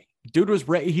was raking. He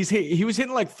was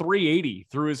hitting like 380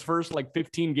 through his first like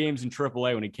 15 games in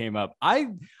AAA when he came up. I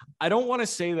don't want to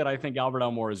say that I think Albert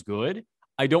Almora is good.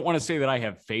 I don't want to say that I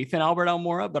have faith in Albert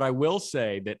Almora, but I will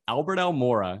say that Albert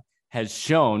Almora has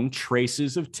shown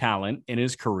traces of talent in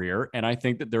his career, and I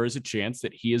think that there is a chance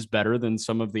that he is better than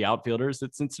some of the outfielders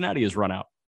that Cincinnati has run out.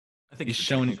 I think he's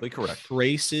shown correct.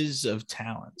 Traces of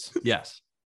talent. Yes.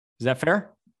 Is that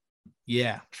fair?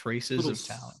 Yeah. Traces of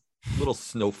talent. Little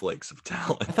snowflakes of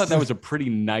talent. I thought that was a pretty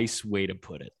nice way to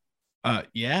put it.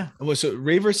 Yeah. Well, so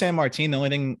Raver San Martin, the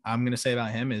only thing I'm going to say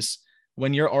about him is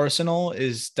when your arsenal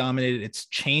is dominated, it's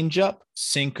changeup,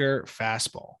 sinker,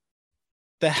 fastball.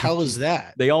 The hell is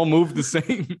that? They all move the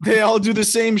same. They all do the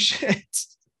same shit.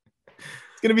 It's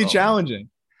going to be challenging.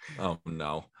 Oh,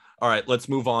 no. All right, let's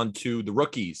move on to the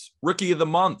rookies. Rookie of the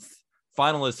month.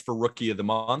 Finalists for Rookie of the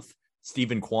Month.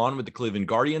 Stephen Kwan with the Cleveland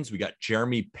Guardians. We got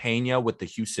Jeremy Pena with the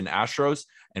Houston Astros.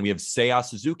 And we have Seiya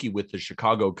Suzuki with the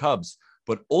Chicago Cubs.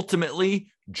 But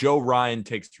ultimately, Joe Ryan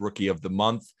takes Rookie of the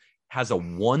Month. Has a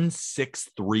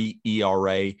 1.63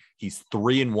 ERA. He's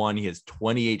 3-1. He has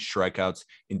 28 strikeouts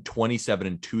in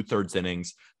 27 2/3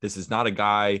 innings. This is not a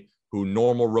guy who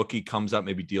normal rookie comes up,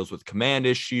 maybe deals with command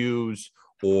issues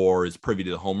or is privy to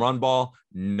the home run ball.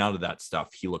 None of that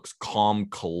stuff. He looks calm,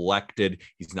 collected.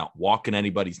 He's not walking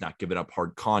anybody. He's not giving up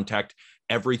hard contact.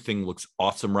 Everything looks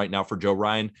awesome right now for Joe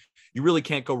Ryan. You really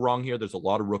can't go wrong here. There's a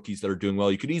lot of rookies that are doing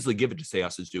well. You could easily give it to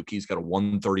Seiya Suzuki. He's got a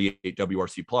 138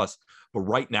 WRC plus. But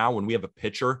right now, when we have a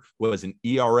pitcher who has an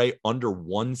ERA under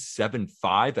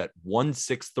 1.75 at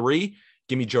 1.63,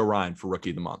 give me Joe Ryan for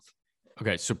Rookie of the Month.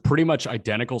 Okay, so pretty much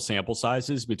identical sample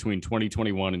sizes between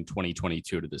 2021 and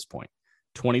 2022 to this point.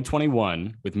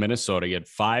 2021 with Minnesota, he had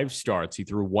 5 starts. He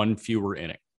threw 1 fewer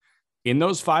inning. In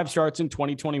those 5 starts in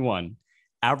 2021,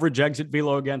 average exit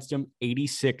velo against him,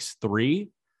 86.3.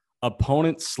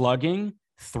 Opponent slugging,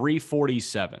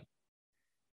 347.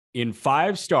 In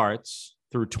 5 starts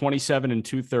through 27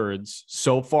 2/3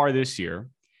 so far this year,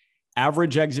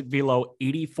 average exit velo,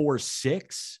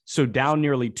 84.6. So down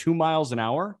nearly 2 miles an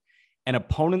hour. And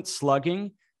opponent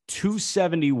slugging,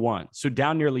 271, so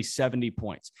down nearly 70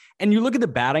 points. And you look at the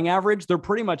batting average, they're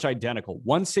pretty much identical.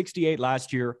 168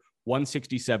 last year,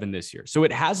 167 this year. So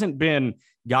it hasn't been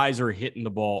guys are hitting the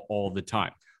ball all the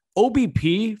time.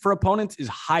 OBP for opponents is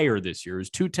higher this year. It was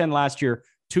 210 last year,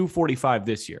 245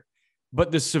 this year.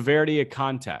 But the severity of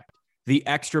contact, the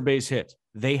extra base hits,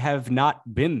 they have not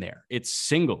been there. It's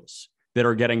singles that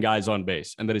are getting guys on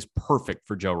base, and that is perfect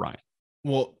for Joe Ryan.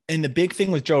 Well, and the big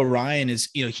thing with Joe Ryan is,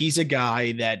 he's a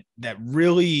guy that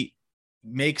really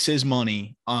makes his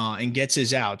money and gets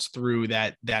his outs through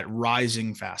that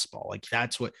rising fastball. Like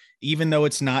that's what, even though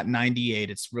it's not 98,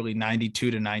 it's really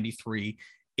 92 to 93.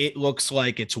 It looks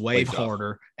like it's way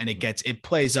harder and it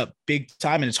plays up big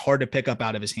time, and it's hard to pick up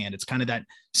out of his hand. It's kind of that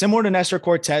similar to Nestor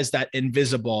Cortez, that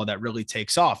invisible that really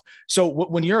takes off. So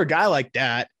when you're a guy like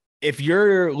that, if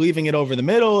you're leaving it over the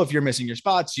middle, if you're missing your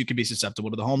spots, you could be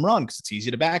susceptible to the home run because it's easy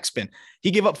to backspin.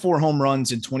 He gave up 4 home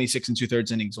runs in 26 and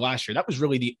 2/3 innings last year. That was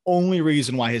really the only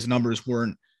reason why his numbers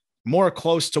weren't more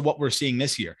close to what we're seeing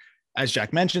this year. As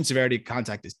Jack mentioned, severity of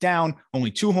contact is down,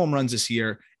 only 2 home runs this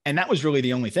year. And that was really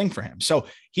the only thing for him. So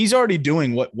he's already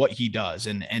doing what he does.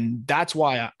 And that's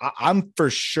why I'm for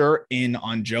sure in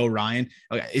on Joe Ryan.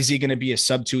 Is he going to be a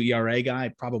sub-2 ERA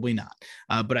guy? Probably not.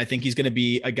 But I think he's going to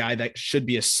be a guy that should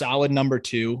be a solid number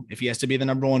 2. If he has to be the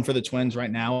number 1 for the Twins right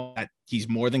now, he's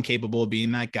more than capable of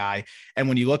being that guy. And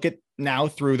when you look at now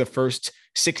through the first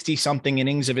 60 something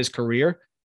innings of his career,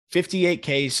 58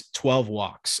 Ks, 12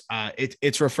 walks.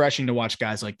 It's refreshing to watch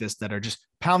guys like this that are just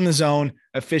pound the zone,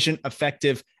 efficient,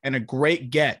 effective, and a great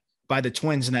get by the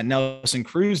Twins in that Nelson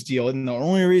Cruz deal. And the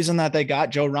only reason that they got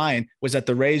Joe Ryan was that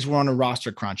the Rays were on a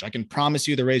roster crunch. I can promise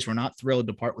you the Rays were not thrilled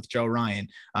to part with Joe Ryan,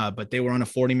 but they were on a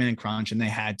 40-man crunch and they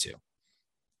had to.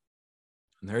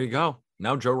 And there you go.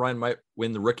 Now Joe Ryan might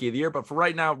win the Rookie of the Year, but for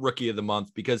right now, Rookie of the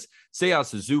Month, because Seiya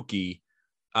Suzuki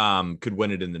could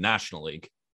win it in the National League.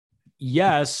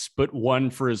 Yes, but 1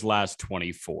 for his last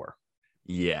 24.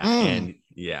 Yeah.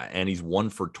 And he's 1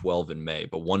 for 12 in May,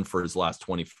 but 1 for his last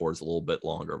 24 is a little bit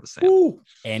longer of a sample. Ooh.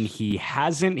 And he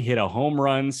hasn't hit a home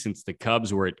run since the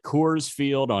Cubs were at Coors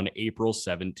Field on April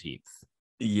 17th.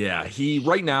 Yeah,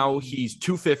 right now he's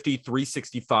 250,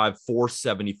 365,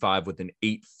 475 with an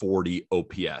 840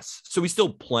 OPS. So he's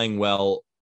still playing well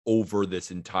over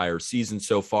this entire season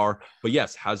so far, but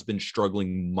yes, has been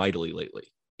struggling mightily lately.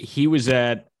 He's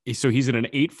at an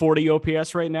 840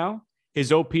 OPS right now.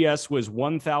 His OPS was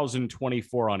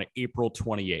 1,024 on April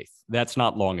 28th. That's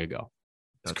not long ago.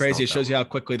 It's crazy. It shows you how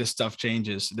quickly this stuff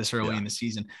changes this early in the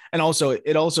season. And also,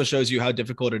 it also shows you how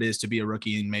difficult it is to be a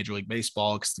rookie in Major League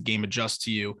Baseball because the game adjusts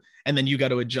to you. And then you got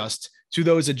to adjust to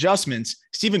those adjustments.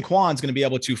 Steven Kwan's going to be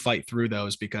able to fight through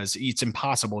those because it's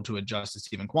impossible to adjust to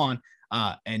Steven Kwan.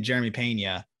 And Jeremy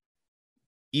Pena,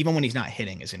 even when he's not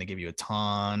hitting, is going to give you a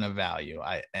ton of value.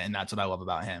 And that's what I love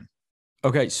about him.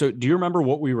 Okay, so do you remember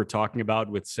what we were talking about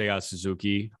with Seiya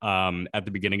Suzuki at the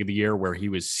beginning of the year where he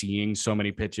was seeing so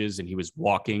many pitches and he was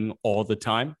walking all the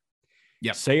time?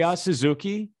 Yeah. Seiya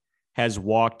Suzuki has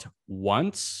walked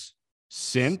once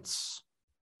since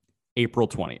April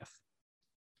 20th.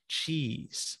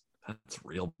 Jeez. That's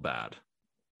real bad.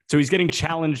 So he's getting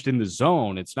challenged in the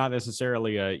zone. It's not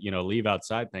necessarily a, leave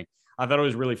outside thing. I thought it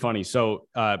was really funny. So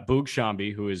Boog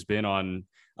Shambi, who has been on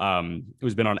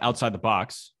Outside the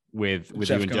Box with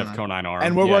you and Jeff Conine are.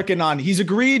 And we're working on, he's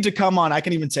agreed to come on. I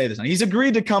can even say this. He's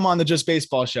agreed to come on the Just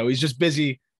Baseball show. He's just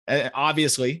busy,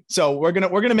 obviously. So we're going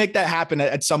to make that happen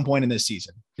at some point in this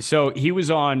season. So he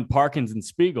was on Parkins and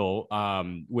Spiegel,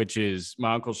 which is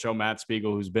my uncle's show, Matt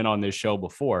Spiegel, who's been on this show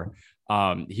before.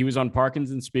 He was on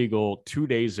Parkins and Spiegel 2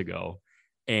 days ago.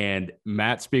 And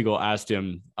Matt Spiegel asked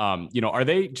him, are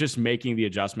they just making the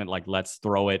adjustment? Like, let's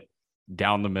throw it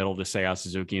down the middle to Seiya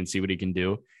Suzuki and see what he can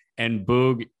do. And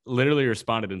Boog literally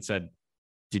responded and said,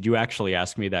 "Did you actually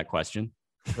ask me that question?"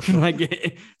 Like,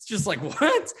 it's just like,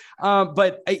 what?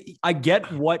 But I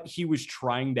get what he was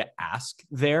trying to ask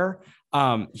there.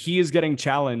 He is getting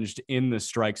challenged in the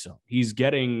strike zone. He's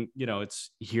getting,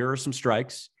 here are some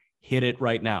strikes, hit it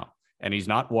right now. And he's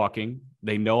not walking.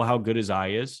 They know how good his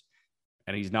eye is.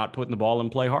 And he's not putting the ball in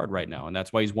play hard right now. And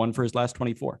that's why he's 1 for his last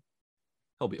 24.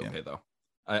 He'll be okay, though.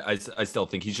 I still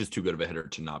think he's just too good of a hitter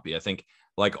to not be. I think,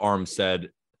 like Arm said,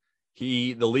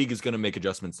 the league is going to make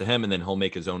adjustments to him, and then he'll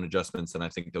make his own adjustments. And I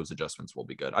think those adjustments will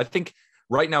be good. I think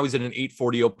right now he's at an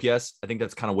 840 OPS. I think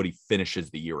that's kind of what he finishes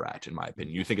the year at, in my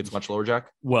opinion. You think it's much lower,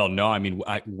 Jack? Well, no. I mean,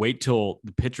 wait till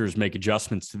the pitchers make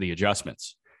adjustments to the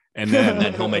adjustments. And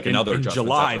then he'll make another in adjustment.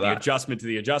 July, the adjustment to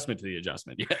the adjustment to the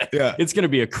adjustment. Yeah. It's going to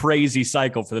be a crazy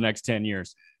cycle for the next 10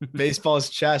 years. Baseball's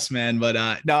chess, man.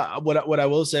 But no, what I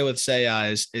will say with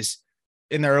Seiya is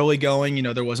in the early going,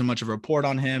 there wasn't much of a report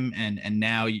on him. And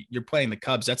now you're playing the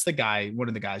Cubs. That's one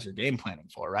of the guys you're game planning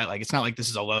for, right? Like, it's not like this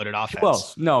is a loaded offense.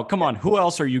 Well, no, come on. Who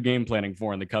else are you game planning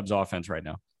for in the Cubs offense right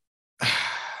now?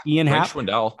 Ian Happ?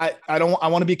 Schwindel. I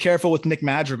want to be careful with Nick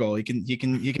Madrigal. He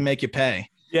can make you pay.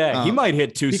 Yeah, he might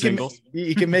hit 2 singles.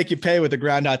 He can make you pay with a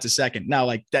ground out to second. Now,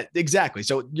 like that, exactly.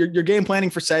 So you're game planning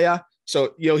for Seiya.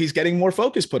 So, he's getting more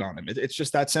focus put on him. It's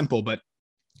just that simple. But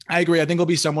I agree. I think he'll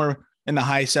be somewhere in the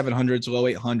high 700s, low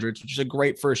 800s, which is a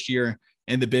great first year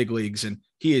in the big leagues. And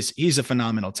he's a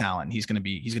phenomenal talent. He's going to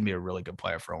be a really good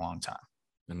player for a long time.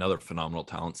 Another phenomenal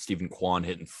talent, Stephen Kwan,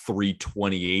 hitting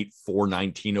 328,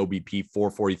 419 OBP,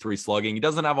 443 slugging. He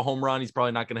doesn't have a home run. He's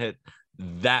probably not going to hit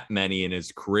that many in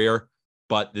his career,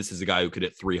 but this is a guy who could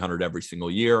hit 300 every single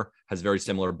year, has very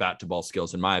similar bat to ball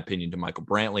skills, in my opinion, to Michael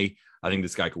Brantley. I think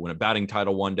this guy could win a batting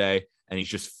title one day, and he's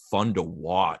just fun to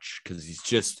watch because he's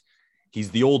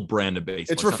the old brand of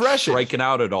baseball. It's refreshing. Not striking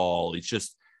out at all.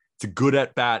 It's a good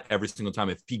at bat every single time.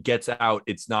 If he gets out,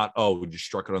 it's not, we just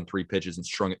struck it on 3 pitches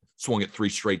and swung at 3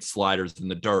 straight sliders in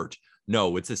the dirt.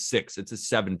 No, it's a 6, it's a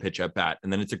 7 pitch at bat.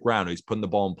 And then it's a grounder. He's putting the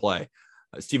ball in play.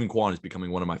 Stephen Kwan is becoming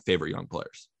one of my favorite young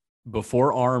players.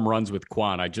 Before Arm runs with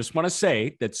Kwan, I just want to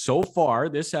say that so far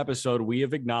this episode, we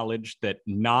have acknowledged that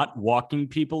not walking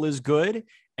people is good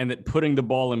and that putting the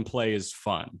ball in play is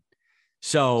fun.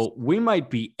 So we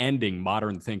might be ending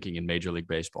modern thinking in Major League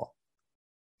Baseball.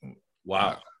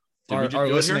 Wow. Our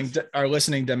listening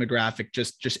demographic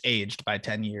just aged by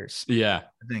 10 years. Yeah.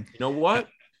 I think. You know what?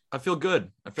 I feel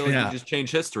good. I feel like we just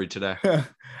changed history today.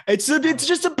 It's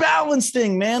just a balance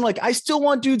thing, man. Like, I still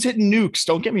want dudes hitting nukes.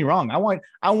 Don't get me wrong. I want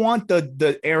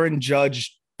the Aaron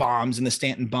Judge bombs and the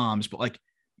Stanton bombs, but like,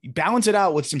 balance it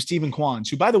out with some Stephen Kwans,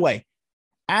 who, by the way,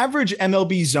 average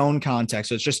MLB zone contact.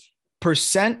 So it's just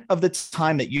percent of the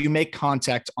time that you make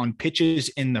contact on pitches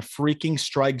in the freaking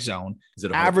strike zone.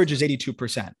 Average is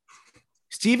 82%.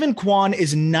 Stephen Kwan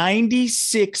is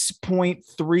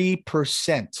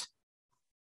 96.3%.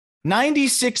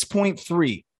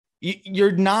 96.3.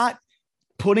 You're not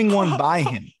putting one by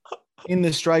him in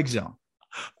the strike zone.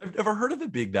 I've never heard of it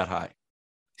being that high.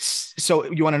 So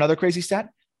you want another crazy stat?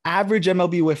 Average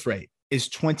MLB whiff rate is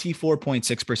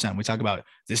 24.6%. We talk about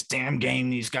this damn game.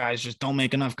 These guys just don't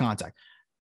make enough contact.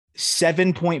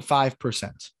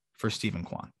 7.5% for Stephen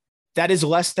Kwan. That is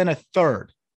less than a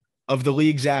third of the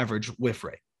league's average whiff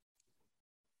rate.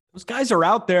 Those guys are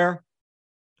out there.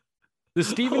 The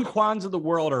Stephen Kwans of the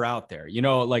world are out there. You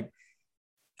know, like,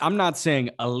 I'm not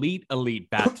saying elite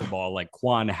bat to ball like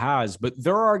Kwan has, but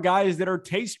there are guys that are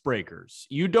taste breakers.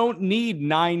 You don't need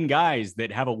 9 guys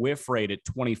that have a whiff rate at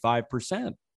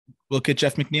 25%. Look at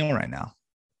Jeff McNeil right now.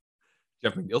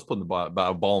 Jeff McNeil's putting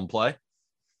the ball in play.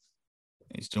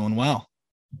 He's doing well.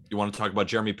 You want to talk about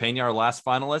Jeremy Pena, our last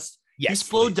finalist? Yes. He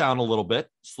slowed down a little bit.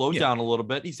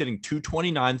 He's hitting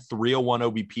 229, 301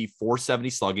 OBP, 470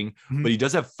 slugging, but he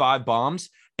does have 5 bombs,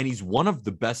 and he's one of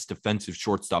the best defensive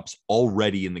shortstops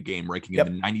already in the game, ranking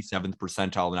in the 97th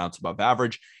percentile and outs above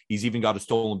average. He's even got a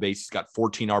stolen base. He's got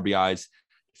 14 RBIs,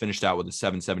 finished out with a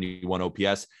 771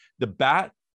 OPS. The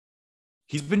bat,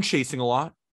 he's been chasing a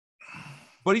lot,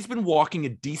 but he's been walking a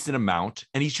decent amount,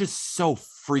 and he's just so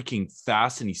freaking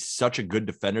fast, and he's such a good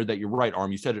defender that you're right,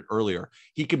 Arm. You said it earlier.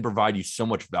 He can provide you so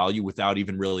much value without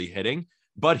even really hitting,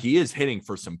 but he is hitting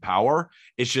for some power.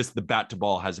 It's just the bat to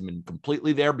ball hasn't been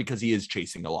completely there because he is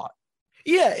chasing a lot.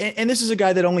 Yeah, and this is a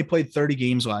guy that only played 30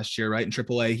 games last year, right? In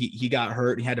AAA, he got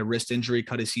hurt. He had a wrist injury,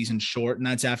 cut his season short, and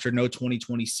that's after no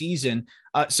 2020 season.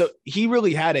 So he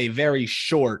really had a very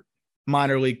short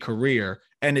minor league career.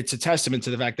 And it's a testament to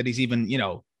the fact that he's even,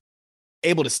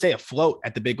 able to stay afloat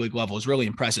at the big league level is really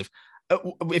impressive.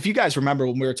 If you guys remember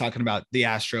when we were talking about the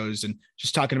Astros and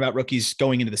just talking about rookies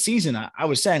going into the season, I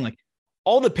was saying, like,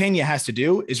 all the Pena has to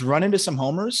do is run into some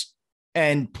homers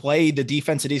and play the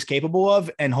defense that he's capable of,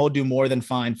 and he'll do more than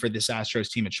fine for this Astros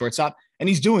team at shortstop. And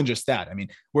he's doing just that. I mean,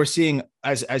 we're seeing,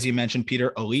 as you mentioned,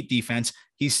 Peter, elite defense.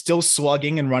 He's still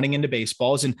slugging and running into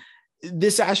baseballs. And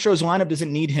this Astros lineup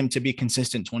doesn't need him to be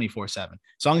consistent 24/7.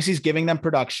 As long as he's giving them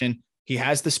production, he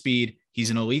has the speed. He's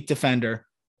an elite defender.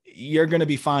 You're going to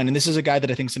be fine. And this is a guy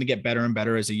that I think is going to get better and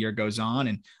better as the year goes on.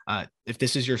 And if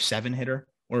this is your 7 hitter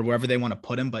or wherever they want to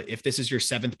put him, but if this is your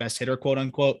 7th best hitter, quote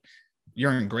unquote,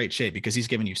 you're in great shape because he's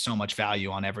giving you so much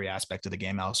value on every aspect of the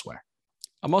game elsewhere.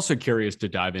 I'm also curious to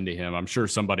dive into him. I'm sure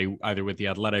somebody either with the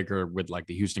Athletic or with like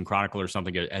the Houston Chronicle or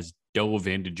something has dove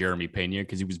into Jeremy Pena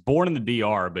because he was born in the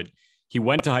DR, but he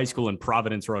went to high school in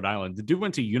Providence, Rhode Island. The dude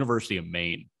went to University of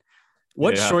Maine.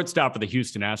 What shortstop for the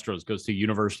Houston Astros goes to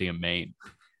University of Maine?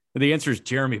 The answer is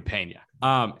Jeremy Pena.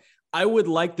 I would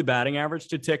like the batting average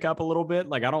to tick up a little bit.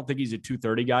 Like, I don't think he's a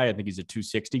 230 guy. I think he's a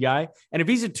 260 guy. And if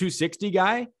he's a 260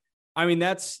 guy, I mean,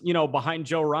 that's, behind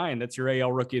Joe Ryan, that's your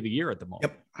AL Rookie of the Year at the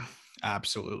moment. Yep,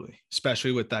 absolutely.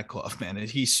 Especially with that glove, man.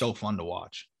 He's so fun to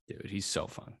watch. Dude, he's so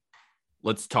fun.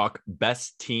 Let's talk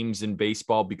best teams in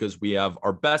baseball, because we have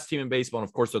our best team in baseball and,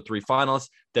 of course, the 3 finalists.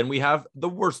 Then we have the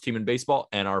worst team in baseball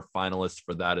and our finalists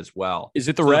for that as well. Is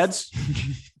it the Reds?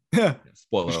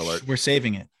 Spoiler alert. We're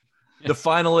saving it. The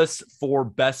finalists for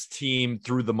best team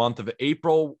through the month of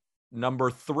April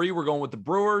Number 3, we're going with the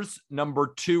Brewers.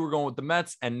 Number 2, we're going with the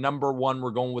Mets. And number 1,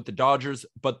 we're going with the Dodgers.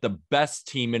 But the best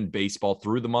team in baseball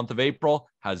through the month of April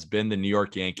has been the New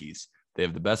York Yankees. They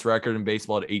have the best record in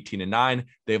baseball at 18-9.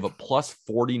 They have a plus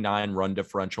 49 run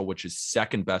differential, which is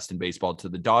second best in baseball to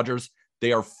the Dodgers.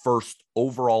 They are first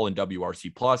overall in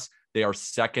WRC plus. They are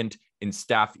second in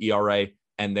staff ERA,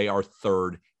 and they are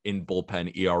third in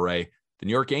bullpen ERA. The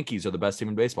New York Yankees are the best team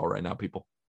in baseball right now, people.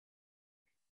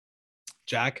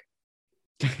 Jack?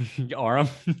 Aram?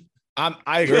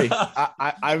 I agree.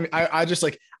 I just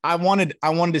like, I wanted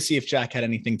to see if Jack had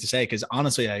anything to say, because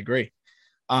honestly, I agree.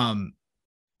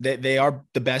 They are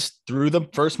the best through the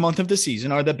first month of the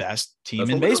season, are the best team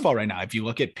in baseball right now. If you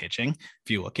look at pitching, if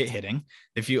you look at hitting,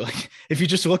 if you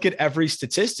just look at every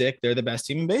statistic, they're the best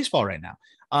team in baseball right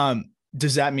now.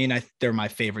 Does that mean they're my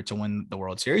favorite to win the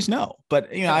World Series? No,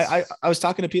 but you know, I was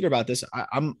talking to Peter about this.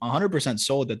 I'm 100%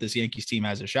 sold that this Yankees team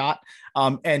has a shot.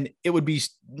 And it would be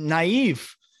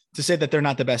naive to say that they're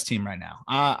not the best team right now.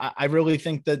 I really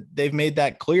think that they've made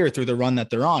that clear through the run that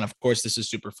they're on. Of course, this is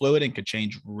super fluid and could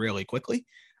change really quickly.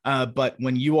 But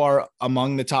when you are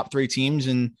among the top 3 teams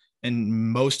in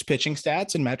most pitching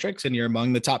stats and metrics, and you're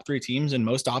among the top 3 teams in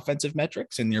most offensive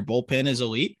metrics, and your bullpen is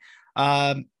elite,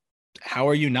 how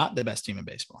are you not the best team in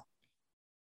baseball?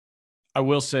 I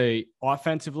will say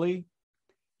offensively,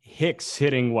 Hicks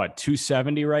hitting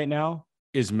 270 right now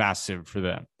is massive for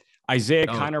them. Isaiah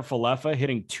Kiner-Falefa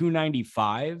hitting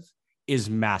 295 is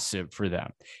massive for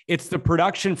them. It's the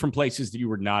production from places that you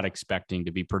were not expecting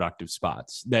to be productive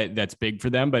spots that's big for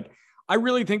them. But I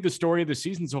really think the story of the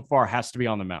season so far has to be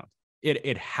on the mound.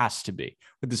 It has to be,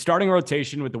 with the starting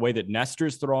rotation, with the way that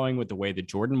Nestor's throwing, with the way that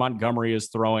Jordan Montgomery is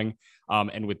throwing,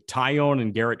 and with Tyone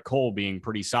and Garrett Cole being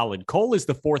pretty solid. Cole is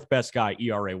the 4th best guy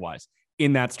ERA wise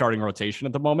in that starting rotation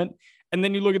at the moment. And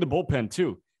then you look at the bullpen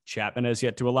too. Chapman has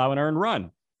yet to allow an earned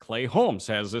run. Clay Holmes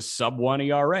has a sub-1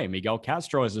 ERA. Miguel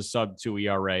Castro has a sub-2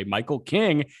 ERA. Michael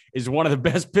King is one of the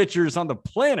best pitchers on the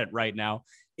planet right now.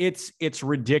 It's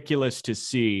ridiculous to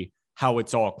see how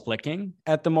it's all clicking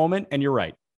at the moment. And you're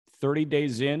right. 30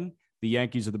 days in, the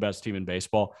Yankees are the best team in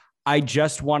baseball. I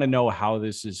just want to know how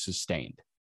this is sustained.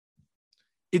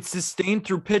 It's sustained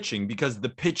through pitching, because the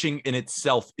pitching in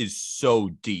itself is so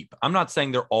deep. I'm not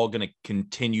saying they're all going to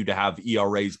continue to have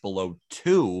ERAs below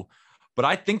 2, but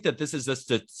I think that this is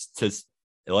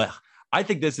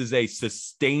a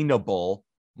sustainable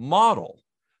model,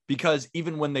 because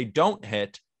even when they don't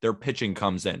hit, their pitching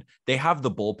comes in. They have the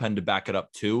bullpen to back it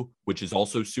up too, which is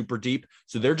also super deep.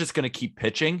 So they're just going to keep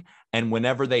pitching. And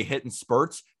whenever they hit in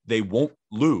spurts, they won't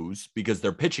lose, because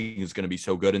their pitching is going to be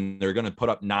so good, and they're going to put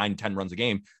up 9-10 runs a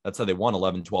game. That's how they won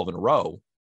 11-12 in a row.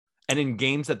 And in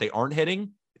games that they aren't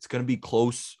hitting, it's going to be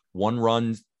close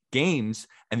 1-run games.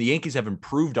 And the Yankees have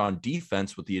improved on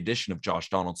defense with the addition of Josh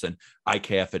Donaldson,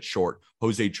 IKF at short.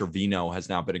 Jose Trevino has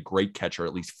now been a great catcher,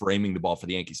 at least framing the ball for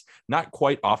the Yankees. Not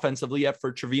quite offensively yet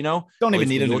for Trevino. Don't even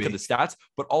need to look at the stats,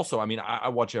 but also, I mean, I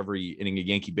watch every inning of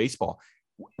Yankee baseball.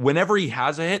 Whenever he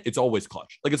has a hit, it's always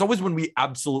clutch. Like, it's always when we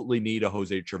absolutely need a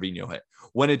Jose Trevino hit.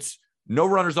 When it's no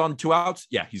runners on 2 outs,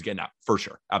 yeah, he's getting out for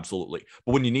sure. Absolutely.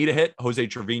 But when you need a hit, Jose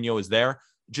Trevino is there.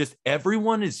 Just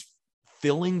everyone is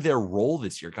filling their role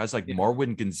this year. Guys like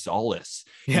Marwin Gonzalez,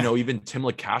 even Tim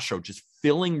LaCastro, just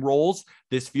filling roles.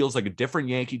 This feels like a different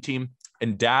Yankee team.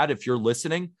 And Dad, if you're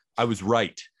listening, I was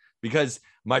right, because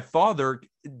my father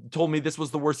told me this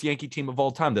was the worst Yankee team of all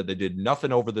time, that they did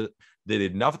nothing over the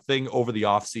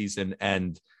offseason,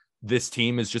 and this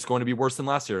team is just going to be worse than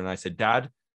last year. And I said,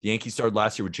 Dad, the Yankees started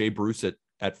last year with Jay Bruce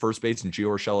at first base and Gio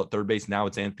Urshela at third base. Now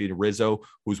it's Anthony Rizzo,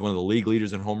 who's one of the league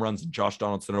leaders in home runs, and Josh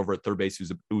Donaldson over at third base,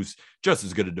 who's just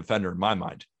as good a defender in my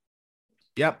mind.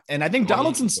 Yep. And I think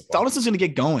Donaldson's going to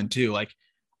get going too. Like,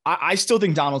 I still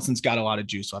think Donaldson's got a lot of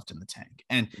juice left in the tank.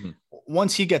 And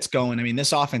once he gets going, I mean,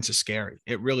 this offense is scary.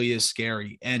 It really is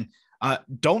scary. And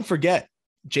don't forget,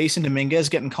 Jason Dominguez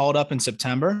getting called up in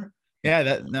September.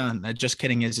 Yeah, just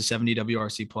kidding. Is a 70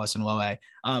 WRC plus in low A.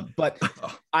 But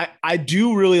I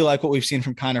do really like what we've seen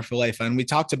from Kiner-Falefa, and we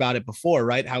talked about it before,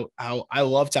 right? How I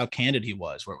loved how candid he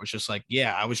was, where it was just like,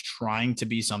 yeah, I was trying to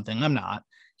be something I'm not.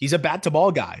 He's a bat to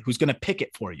ball guy who's going to pick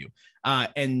it for you,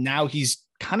 and now he's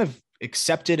kind of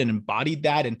accepted and embodied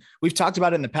that. And we've talked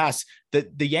about it in the past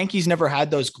that the Yankees never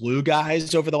had those glue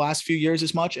guys over the last few years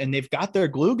as much, and they've got their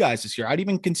glue guys this year. I'd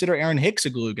even consider Aaron Hicks a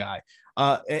glue guy.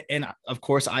 And of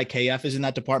course, IKF is in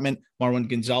that department. Marwin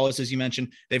Gonzalez, as you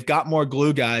mentioned, they've got more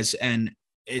glue guys, and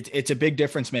it's a big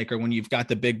difference maker when you've got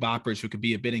the big boppers who could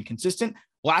be a bit inconsistent.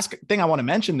 Last thing I want to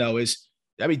mention, though, is,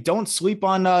 I mean, don't sleep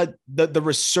on the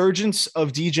resurgence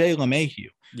of DJ LeMahieu.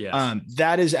 Yes.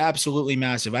 That is absolutely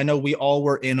massive. I know we all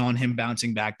were in on him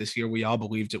bouncing back this year. We all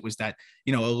believed it was that,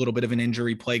 a little bit of an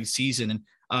injury plagued season. And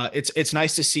it's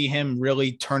nice to see him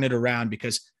really turn it around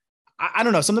because I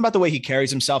don't know, something about the way he carries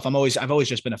himself. I've always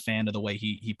just been a fan of the way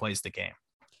he plays the game.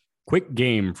 Quick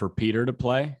game for Peter to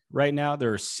play right now.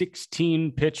 There are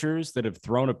 16 pitchers that have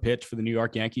thrown a pitch for the New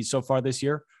York Yankees so far this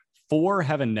year. 4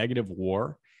 have a negative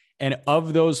WAR. And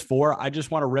of those 4, I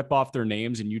just want to rip off their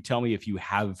names and you tell me if you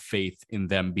have faith in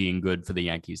them being good for the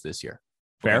Yankees this year.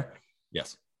 Fair? Okay.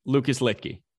 Yes. Lucas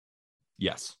Litke.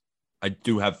 Yes. I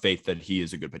do have faith that he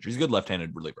is a good pitcher. He's a good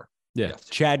left-handed reliever. Yeah. Yes.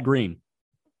 Chad Green.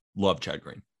 Love Chad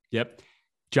Green. Yep.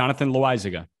 Jonathan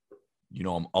Loaizaga.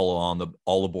 I'm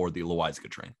all aboard the Loaizaga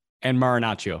train. And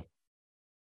Marinaccio.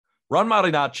 Ron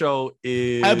Marinaccio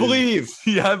is... I believe.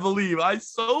 Yeah, I believe. I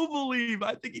so believe.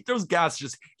 I think he throws gas.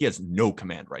 He has no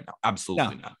command right now.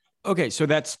 Absolutely not. Okay, so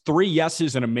that's 3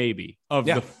 yeses and a maybe of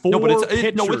the 4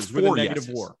 pitchers with a negative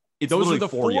WAR. Those are the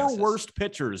 4 worst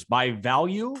pitchers by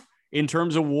value in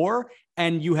terms of WAR,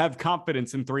 and you have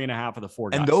confidence in 3.5 of the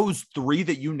 4 guys. And those 3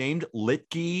 that you named,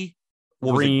 Litke,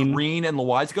 Green, and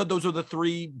Loaizaga, those are the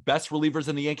 3 best relievers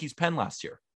in the Yankees' pen last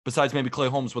year, besides maybe Clay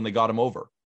Holmes when they got him over.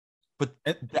 But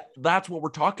that's what we're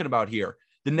talking about here.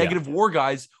 The negative WAR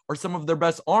guys are some of their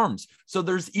best arms. So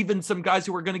there's even some guys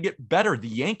who are going to get better. The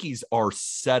Yankees are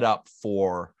set up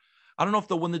for, I don't know if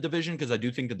they'll win the division because I do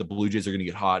think that the Blue Jays are going to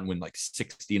get hot and win like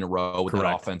 60 in a row with that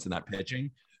offense and that pitching.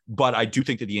 But I do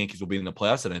think that the Yankees will be in the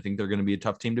playoffs, and I think they're going to be a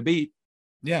tough team to beat.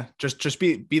 Yeah, just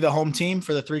be the home team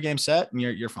for the 3-game set, and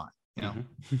you're fine. All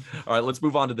right, let's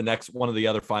move on to the next one of the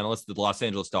other finalists, the Los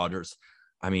Angeles Dodgers.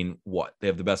 I mean, what? They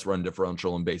have the best run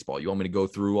differential in baseball. You want me to go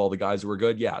through all the guys who are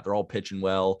good? Yeah, they're all pitching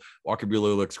well. Walker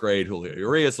Buehler looks great. Julio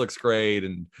Urias looks great.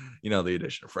 And, the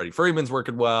addition of Freddie Freeman's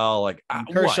working well. Like,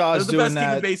 Kershaw's they're the best doing team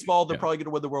that. in baseball. They're probably going to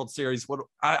win the World Series.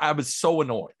 I was so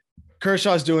annoyed.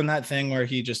 Kershaw's doing that thing where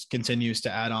he just continues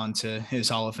to add on to his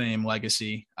Hall of Fame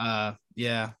legacy. The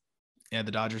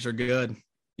Dodgers are good.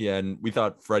 Yeah, and we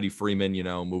thought Freddie Freeman,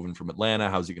 moving from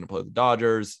Atlanta, how's he going to play the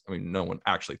Dodgers? I mean, no one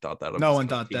actually thought that. No one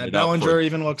thought that. Bellinger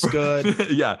even looks good.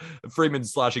 Yeah,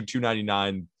 Freeman's slashing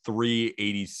 299,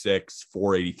 386,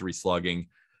 483 slugging.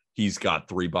 He's got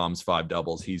 3 bombs, 5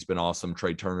 doubles. He's been awesome.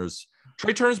 Trey Turner's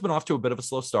been off to a bit of a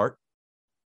slow start.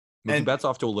 Mookie Betts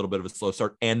off to a little bit of a slow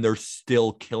start, and they're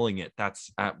still killing it.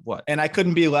 That's at what? And I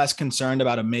couldn't be less concerned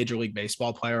about a Major League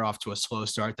Baseball player off to a slow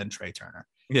start than Trey Turner.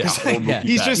 Yeah,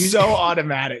 he's just so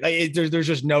automatic. There's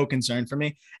just no concern for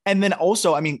me. And then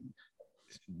also, I mean,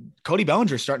 Cody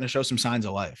Bellinger's starting to show some signs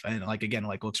of life, and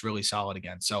looks really solid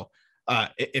again. So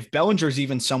if Bellinger's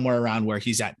even somewhere around where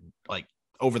he's at, like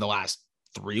over the last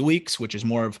 3 weeks, which is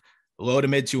more of low to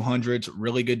mid 200s,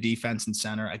 really good defense in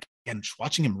center. Again, just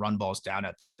watching him run balls down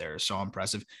out there is so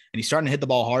impressive. And he's starting to hit the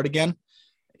ball hard again.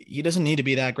 He doesn't need to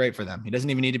be that great for them. He doesn't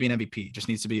even need to be an MVP. He just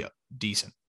needs to be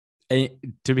decent. And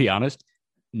to be honest,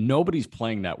 nobody's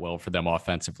playing that well for them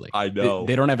offensively. I know.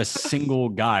 They don't have a single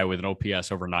guy with an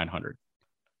OPS over 900.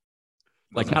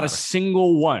 Not a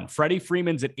single one. Freddie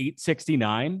Freeman's at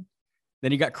 869.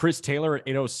 Then you got Chris Taylor at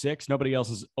 806. Nobody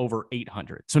else is over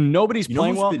 800. So nobody's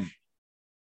playing well.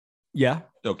 Yeah.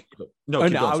 Okay.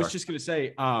 I was just going to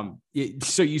say,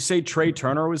 so you say Trey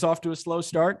Turner was off to a slow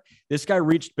start. This guy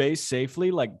reached base safely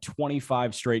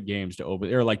 25 straight games to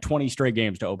open, or 20 straight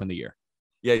games to open the year.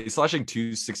 Yeah, he's slashing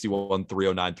 261,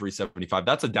 309, 375.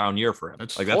 That's a down year for him.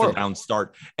 That's a down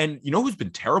start. And you know who's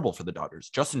been terrible for the Dodgers?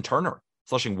 Justin Turner,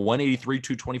 slashing 183,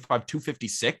 225,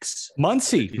 256.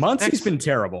 Muncy's been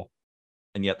terrible.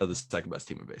 And yet they're the second best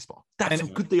team in baseball. That's how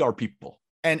good they are, people.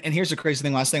 And here's the crazy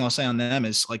thing. Last thing I'll say on them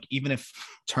is even if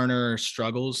Turner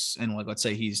struggles and let's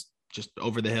say he's just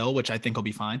over the hill, which I think he'll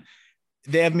be fine.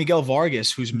 They have Miguel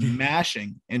Vargas, who's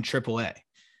mashing in AAA.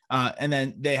 And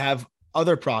then they have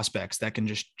other prospects that can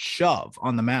just shove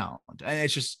on the mound. And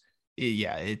it's just,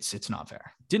 it's not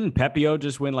fair. Didn't Pepio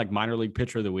just win minor league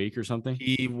pitcher of the week or something?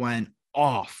 He went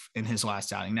off in his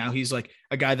last outing. Now he's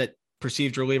a guy that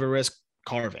perceived reliever risk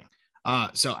carving.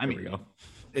 So I mean,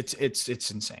 it's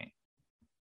insane.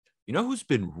 You know who's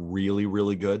been really,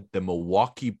 really good? The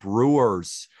Milwaukee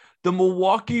Brewers. They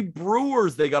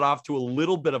got off to a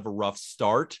little bit of a rough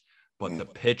start, but the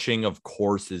pitching, of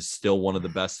course, is still one of the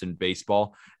best in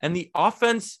baseball. And the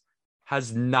offense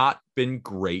has not been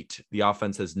great.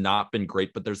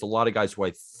 But there's a lot of guys who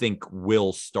I think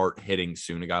will start hitting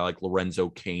soon. A guy like Lorenzo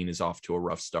Cain is off to a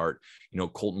rough start.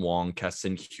 Colton Wong,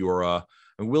 Keston Hiura,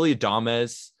 and Willie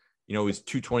Adames. He's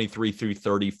 223,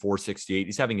 330, 468.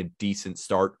 He's having a decent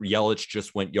start. Yelich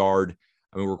just went yard.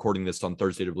 I mean, we're recording this on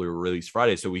Thursday to be released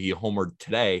Friday. So he homered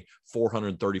today,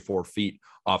 434 feet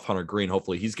off Hunter Green.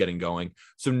 Hopefully he's getting going.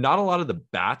 So not a lot of the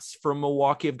bats from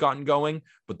Milwaukee have gotten going,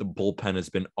 but the bullpen has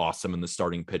been awesome in the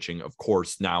starting pitching. Of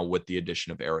course, now with the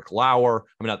addition of Eric Lauer,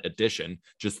 I mean, not addition,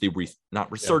 just the not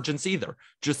resurgence either,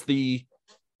 just the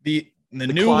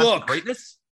new look,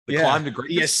 greatness, the climb to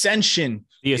greatness,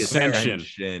 the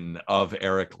ascension of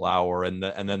Eric Lauer,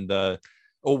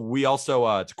 we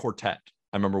also it's quartet.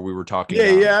 I remember we were talking.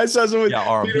 Yeah. I saw someone.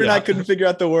 Yeah, Peter and I couldn't figure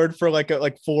out the word for like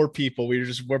 4 people. We're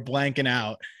blanking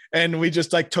out, and we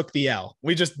just like took the L.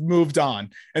 We just moved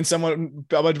on, and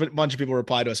a bunch of people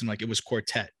replied to us and like it was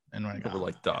quartet, and we're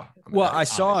like, duh. Well, I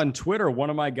saw on Twitter one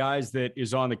of my guys that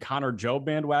is on the Connor Joe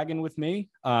bandwagon with me.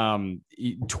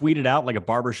 He tweeted out like a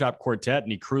barbershop quartet,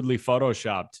 and he crudely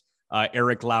photoshopped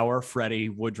Eric Lauer, Freddie,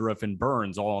 Woodruff, and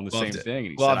Burns all on the same thing.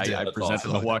 And he said, I presented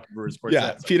the Milwaukee Brewers quartet.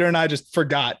 Yeah, Peter and I just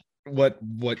forgot what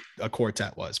a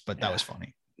quartet was, but that was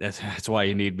funny. That's why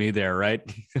you need me there, right?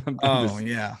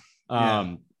 Yeah.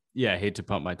 I hate to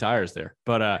pump my tires there,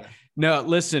 but no,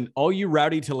 listen, all you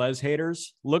Rowdy Tellez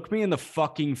haters, look me in the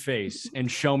fucking face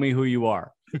and show me who you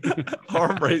are.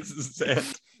 Arm raises his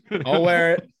hand. I'll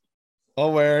wear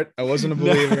it. I wasn't a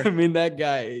believer. No, I mean, that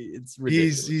guy, it's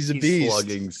ridiculous. He's a beast.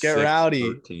 Slugging get rowdy.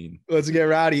 13. Let's get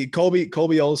rowdy.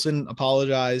 Colby Olson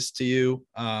apologized to you.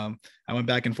 I went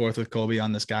back and forth with Colby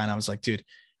on this guy, and I was like, dude,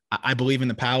 I believe in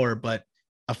the power, but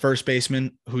a first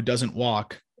baseman who doesn't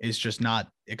walk is just not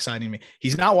exciting me.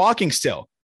 He's not walking still,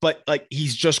 but like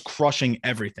he's just crushing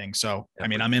everything. So, I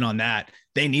mean, I'm in on that.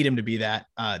 They need him to be that.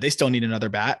 They still need another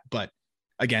bat, but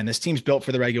again, this team's built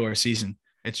for the regular season.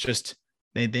 It's just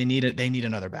they need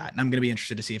another bat, and I'm going to be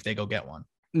interested to see if they go get one.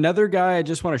 Another guy I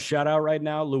just want to shout out right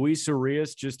now, Luis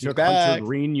Urias just took Hunter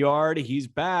Green yard. He's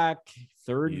back.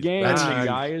 Third game. The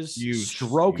guy is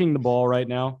stroking the ball right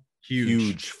now.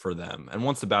 Huge for them. And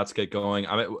once the bats get going,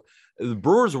 I mean, the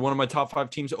Brewers are one of my top 5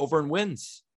 teams over in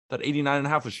wins. That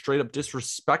 89.5 was straight up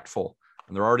disrespectful,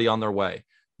 and they're already on their way.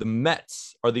 The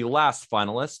Mets are the last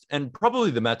finalist, and probably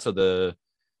the Mets are the,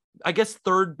 I guess,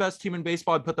 third best team in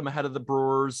baseball. I'd put them ahead of the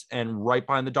Brewers and right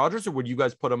behind the Dodgers, or would you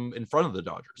guys put them in front of the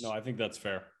Dodgers? No, I think that's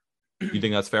fair. You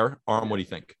think that's fair? Arm, what do you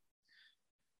think?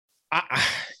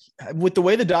 With the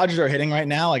way the Dodgers are hitting right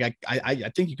now, like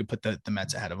I think you could put the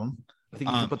Mets ahead of them. I think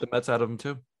you could put the Mets ahead of them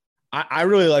too. I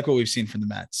really like what we've seen from the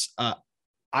Mets.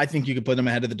 I think you could put them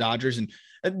ahead of the Dodgers, and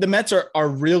the Mets are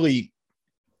really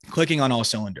clicking on all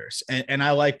cylinders. And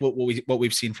I like what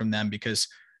we've seen from them, because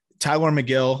Tyler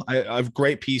McGill, I have a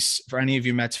great piece for any of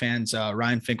you Mets fans.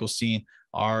 Ryan Finkelstein,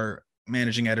 our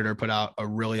managing editor, put out a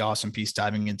really awesome piece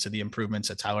diving into the improvements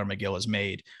that Tyler McGill has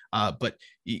made. But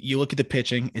you look at the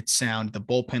pitching, it's sound. The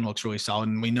bullpen looks really solid,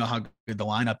 and we know how good the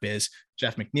lineup is.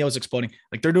 Jeff McNeil is exploding.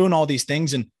 Like, they're doing all these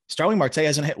things, and Starling Marte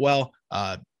hasn't hit well.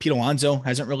 Pete Alonso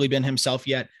hasn't really been himself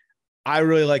yet. I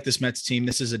really like this Mets team.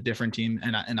 This is a different team,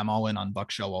 and I'm all in on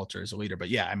Buck Showalter as a leader. But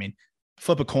yeah, I mean,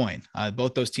 flip a coin.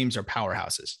 Both those teams are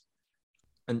powerhouses.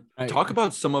 And talk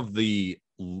about some of the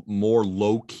more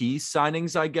low-key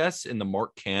signings, I guess, in the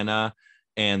Mark Canha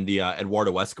and the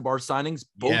Eduardo Escobar signings.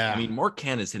 Both, yeah. I mean, Mark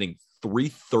Canha is hitting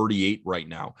 338 right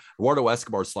now. Eduardo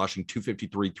Escobar is slashing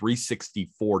 253,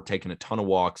 364, taking a ton of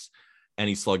walks, and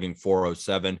he's slugging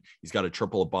 407. He's got a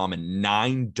triple, a bomb, and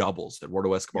 9 doubles.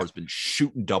 Eduardo Escobar has been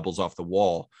shooting doubles off the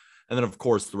wall. And then, of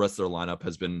course, the rest of their lineup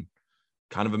has been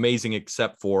kind of amazing,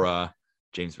 except for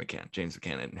James McCann. James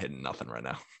McCann ain't hitting nothing right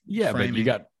now. Yeah, but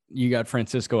you got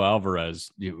Francisco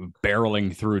Alvarez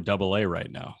barreling through AA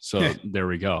right now. So there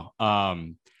we go.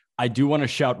 I do want to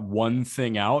shout one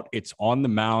thing out. It's on the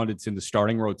mound. It's in the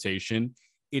starting rotation.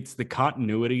 It's the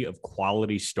continuity of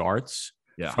quality starts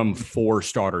from 4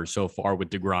 starters so far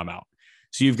with DeGrom out.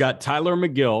 So you've got Tyler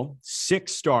McGill,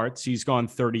 6 starts. He's gone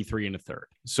 33 1/3.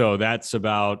 So that's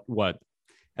about what?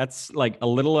 That's like a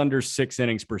little under 6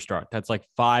 innings per start. That's like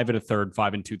 5 1/3,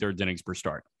 5 2/3 innings per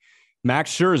start.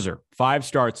 Max Scherzer, 5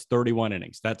 starts, 31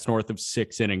 innings. That's north of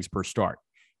 6 innings per start.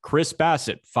 Chris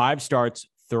Bassett, 5 starts,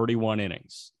 31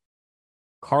 innings.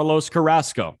 Carlos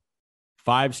Carrasco,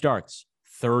 5 starts,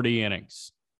 30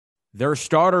 innings. Their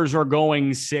starters are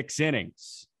going 6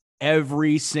 innings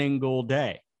every single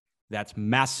day. That's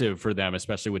massive for them,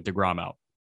 especially with DeGrom out.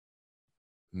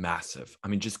 Massive. I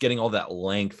mean, just getting all that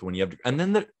length when you have, and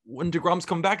then when DeGrom's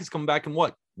coming back, he's coming back in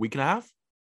what, week and a half?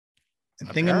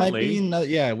 I think it might be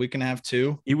a week and a half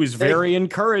too. He was very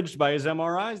encouraged by his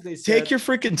MRIs. They said, take your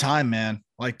freaking time, man.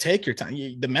 Like, take your time.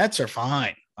 The Mets are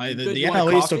fine. The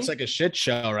NL East looks like a shit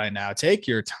show right now. Take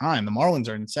your time. The Marlins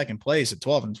are in second place at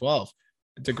 12-12.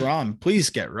 DeGrom,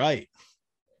 please get right.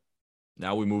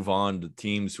 Now we move on to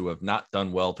teams who have not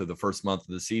done well through the first month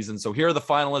of the season. So here are the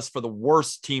finalists for the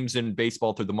worst teams in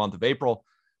baseball through the month of April.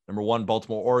 Number 1,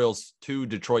 Baltimore Orioles, 2,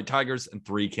 Detroit Tigers, and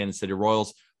 3, Kansas City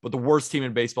Royals. But the worst team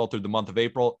in baseball through the month of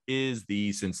April is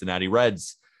the Cincinnati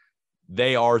Reds.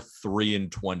 They are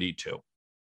 3-22.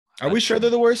 Are we sure they're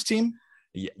the worst team?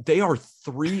 Yeah, they are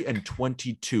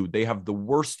 3-22. They have the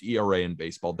worst ERA in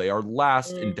baseball. They are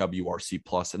last in WRC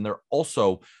plus, and they're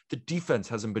also, the defense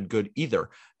hasn't been good either.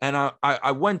 And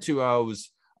I was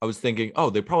thinking, oh,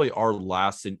 they probably are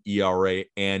last in ERA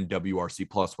and WRC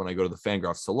plus when I go to the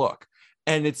Fangraphs to look.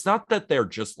 And it's not that they're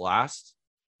just last.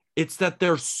 It's that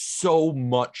they're so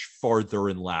much farther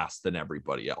in last than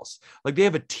everybody else. Like they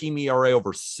have a team ERA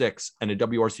over 6 and a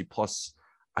WRC plus,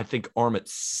 I think, arm at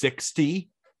 60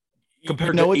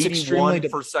 compared to 81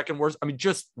 for second worst. I mean,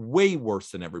 just way worse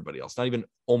than everybody else. Not even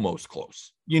almost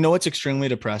close. It's extremely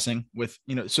depressing with,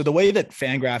 so the way that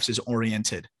Fangraphs is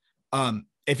oriented,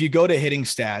 if you go to hitting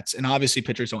stats, and obviously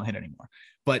pitchers don't hit anymore,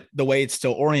 but the way it's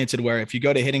still oriented, where if you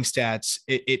go to hitting stats,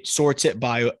 it sorts it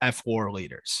by F4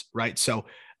 leaders, right? So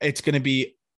it's going to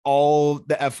be all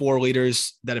the F4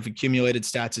 leaders that have accumulated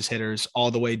stats as hitters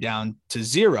all the way down to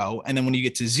 0. And then when you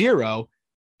get to 0,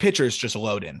 pitchers just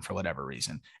load in for whatever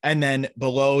reason. And then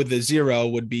below the 0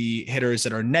 would be hitters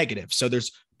that are negative. So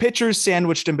there's pitchers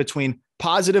sandwiched in between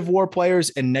positive WAR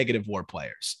players and negative WAR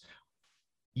players.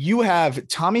 You have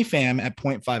Tommy Pham at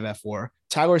 0.5 F4,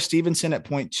 Tyler Stevenson at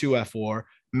 0.2 F4,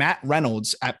 Matt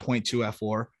Reynolds at 0.2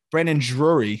 F4, Brandon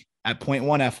Drury at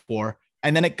 0.1 F4,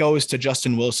 and then it goes to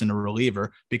Justin Wilson, a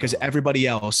reliever, because everybody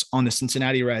else on the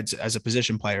Cincinnati Reds as a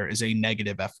position player is a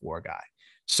negative F4 guy.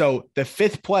 So the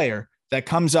 5th player that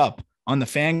comes up on the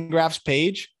Fangraphs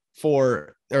page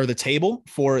or the table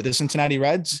for the Cincinnati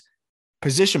Reds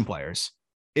position players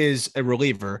is a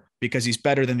reliever because he's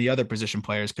better than the other position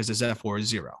players because his F4 is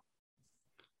 0.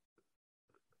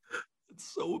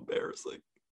 It's so embarrassing.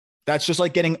 That's just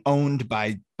like getting owned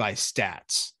by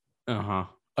stats.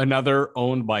 Another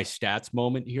owned by stats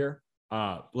moment here.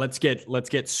 Let's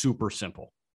get super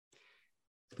simple.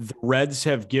 The Reds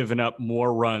have given up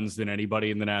more runs than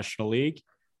anybody in the National League.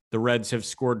 The Reds have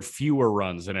scored fewer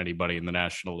runs than anybody in the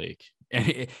National League.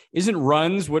 And isn't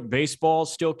runs what baseball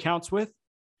still counts with?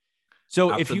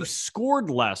 So if you've scored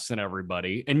less than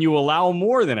everybody and you allow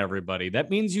more than everybody, that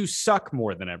means you suck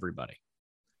more than everybody.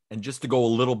 And just to go a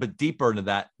little bit deeper into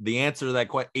that, the answer to that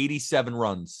question, 87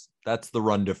 runs. That's the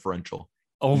run differential.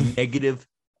 Oh, negative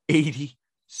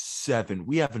 87.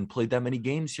 We haven't played that many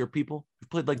games here, people. We've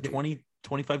played like 20,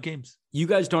 25 games. You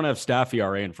guys don't have staff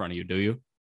ERA in front of you, do you?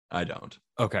 I don't.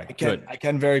 Okay, good. I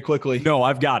can very quickly. No,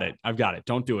 I've got it.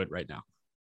 Don't do it right now.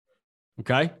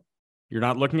 Okay? You're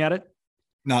not looking at it?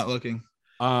 Not looking.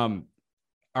 All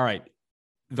right.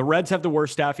 The Reds have the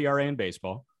worst staff ERA in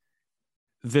baseball.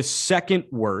 The second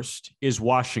worst is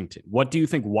Washington. What do you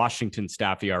think Washington's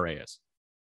staff ERA is?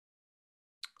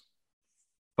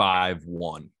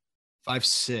 5.1.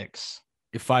 5.6.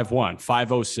 5.1.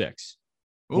 5.06.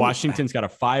 Washington's got a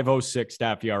 5.06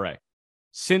 staff ERA.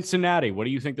 Cincinnati, what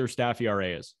do you think their staff ERA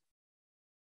is?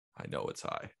 I know it's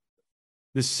high.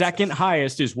 The second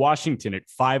highest is Washington at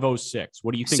 5.06.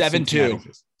 What do you think?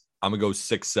 7.2. I'm going to go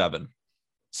 6.7.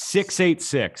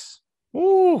 6.86.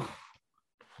 Ooh.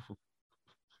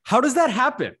 How does that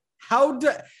happen?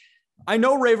 I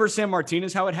know Raver San Martin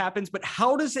is how it happens, but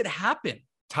how does it happen?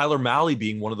 Tyler Mahle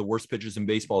being one of the worst pitchers in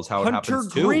baseball is how it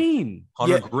happens too.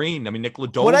 Hunter Green. I mean, Nick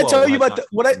Lodolo. What I tell you about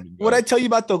what I tell you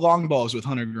about the long balls with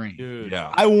Hunter Green? Dude.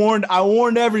 Yeah. I warned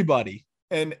everybody.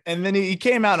 And then he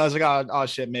came out and I was like, oh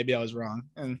shit, maybe I was wrong.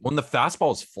 And when the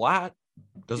fastball is flat,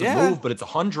 doesn't move, but it's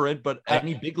 100, but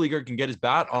any big leaguer can get his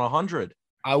bat on 100.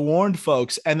 I warned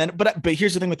folks. And then, but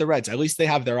here's the thing with the Reds, at least they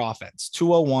have their offense: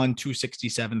 201,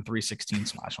 267, 316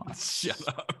 slash line. Shut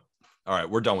up. All right,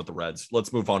 we're done with the Reds.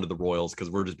 Let's move on to the Royals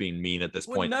because we're just being mean at this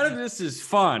point. None of this is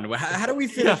fun. How do we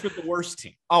finish with the worst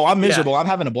team? Oh, I'm miserable. I'm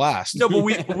having a blast. No, but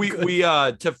we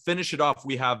to finish it off,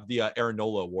 we have the Aaron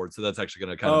Nola Award. So that's actually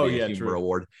going to kind of be a humor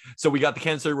award. So we got the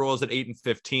Kansas City Royals at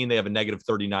 8-15. They have a negative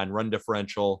 39 run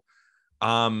differential.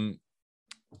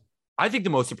 I think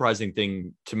the most surprising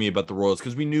thing to me about the Royals,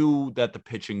 because we knew that the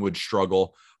pitching would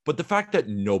struggle, but the fact that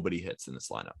nobody hits in this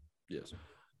lineup. Yes.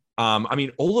 I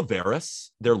mean,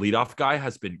 Olivares, their leadoff guy,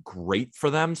 has been great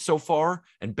for them so far.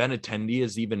 And Benintendi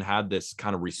has even had this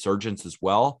kind of resurgence as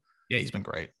well. Yeah, he's been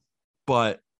great.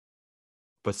 But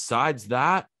besides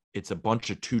that, it's a bunch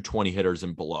of 220 hitters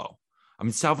and below. I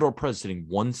mean, Salvador Perez is hitting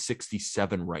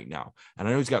 167 right now. And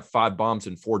I know he's got 5 bombs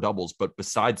and 4 doubles, but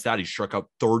besides that, he struck out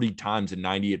 30 times in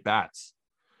 90 at bats.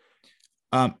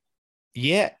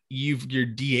 Yeah, you're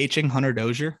DHing Hunter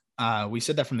Dozier. We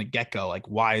said that from the get-go. Like,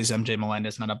 why is MJ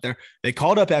Melendez not up there? They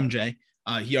called up MJ.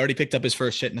 He already picked up his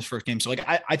first hit in his first game. So, like,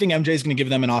 I think MJ is going to give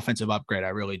them an offensive upgrade. I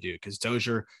really do, because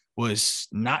Dozier was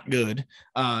not good.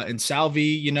 And Salvi,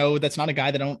 you know, that's not a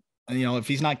guy that don't, you know, if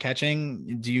he's not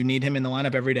catching, do you need him in the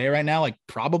lineup every day right now? Like,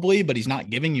 probably, but he's not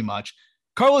giving you much.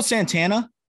 Carlos Santana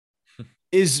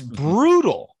is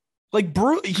brutal. Like,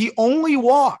 he only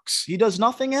walks. He does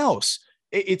nothing else.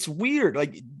 It's weird.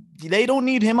 Like, they don't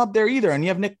need him up there either. And you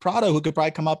have Nick Prado, who could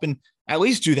probably come up and at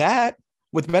least do that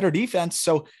with better defense.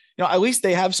 So, you know, at least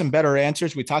they have some better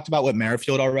answers. We talked about Whit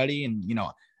Merrifield already. And, you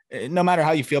know, no matter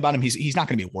how you feel about him, he's not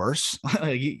going to be worse.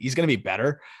 He's going to be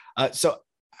better. So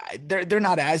they're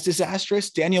not as disastrous.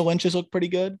 Daniel Lynch has looked pretty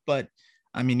good, but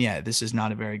I mean, yeah, this is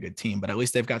not a very good team, but at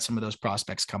least they've got some of those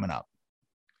prospects coming up.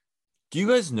 Do you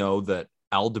guys know that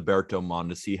Alberto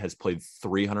Mondesi has played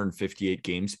 358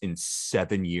 games in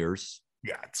 7 years?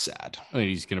 Yeah, it's sad. I mean,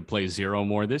 he's going to play 0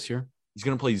 more this year. He's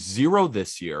going to play 0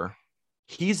 this year.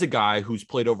 He's a guy who's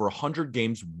played over 100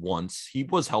 games once. He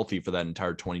was healthy for that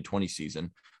entire 2020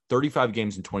 season. 35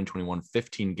 games in 2021,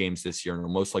 15 games this year, and will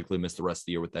most likely miss the rest of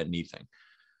the year with that knee thing.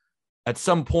 At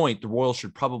some point, the Royals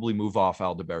should probably move off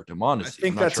Alberto Mondesi.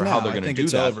 I'm not sure how they're going to do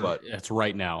that, but it's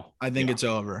right now. I think it's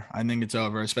over. I think it's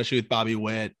over, especially with Bobby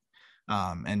Witt.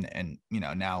 And you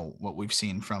know, now what we've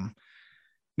seen from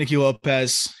Nicky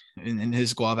Lopez in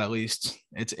his glove, at least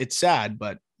it's sad,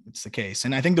 but it's the case.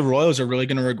 And I think the Royals are really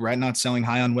going to regret not selling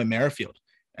high on Whit Merrifield.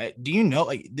 Do you know,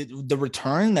 like, the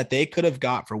return that they could have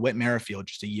got for Whit Merrifield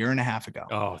just a year and a half ago?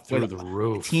 Oh, through the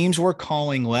roof. Teams were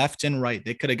calling left and right.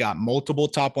 They could have got multiple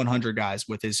top 100 guys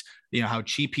with his, you know, how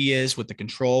cheap he is, with the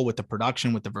control, with the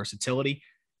production, with the versatility.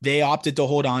 They opted to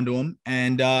hold on to him.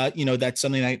 And, you know, that's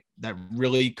something that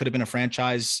really could have been a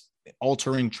franchise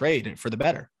altering trade for the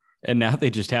better. And now they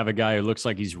just have a guy who looks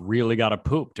like he's really got a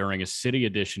poop during a City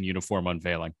Edition uniform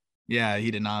unveiling. Yeah,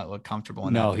 he did not look comfortable.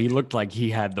 No, he looked like he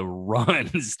had the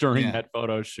runs during that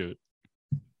photo shoot.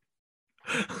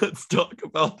 Let's talk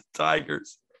about the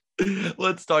Tigers.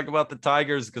 Let's talk about the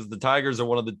Tigers, because the Tigers are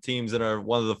one of the teams that are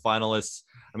one of the finalists.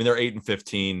 I mean, they're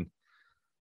 8-15.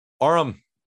 Aram,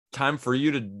 time for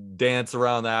you to dance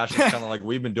around the ashes, kind of like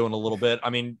we've been doing a little bit. I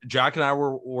mean, Jack and I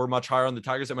were much higher on the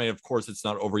Tigers. I mean, of course, it's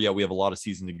not over yet. We have a lot of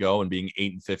season to go, and being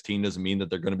 8-15 doesn't mean that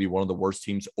they're going to be one of the worst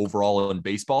teams overall in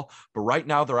baseball. But right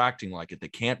now, they're acting like it. They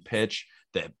can't pitch.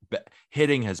 The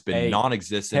hitting has been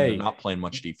non-existent. They're not playing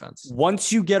much defense.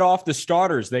 Once you get off the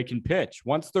starters, they can pitch.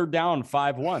 Once they're down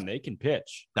 5-1, they can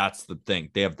pitch. That's the thing.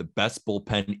 They have the best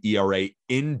bullpen ERA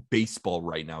in baseball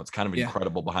right now. It's kind of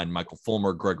incredible, behind Michael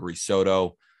Fulmer, Gregory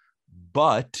Soto.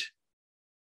 But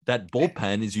that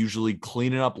bullpen is usually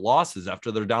cleaning up losses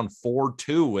after they're down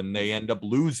 4-2 and they end up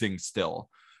losing still.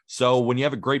 So when you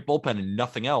have a great bullpen and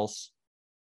nothing else,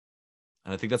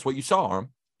 and I think that's what you saw, Aram.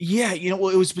 Yeah, you know,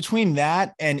 well, it was between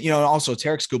that and, you know, also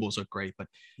Tarek Skubals looked great. But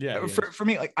for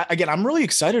me, like, again, I'm really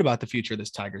excited about the future of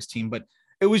this Tigers team. But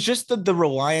it was just the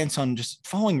reliance on just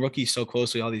following rookies so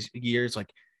closely all these years,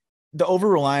 like the over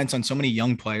reliance on so many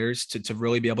young players to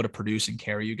really be able to produce and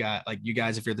carry you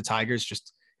guys, if you're the Tigers,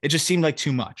 it just seemed like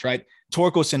too much, right?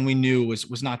 Torkelson, we knew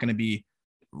was not going to be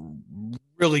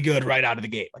really good right out of the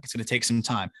gate. Like, it's going to take some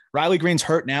time. Riley Green's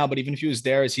hurt now, but even if he was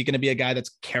there, is he going to be a guy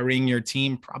that's carrying your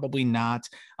team? Probably not.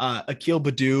 Akil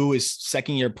Baddoo is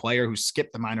second-year player who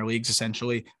skipped the minor leagues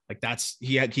essentially. Like,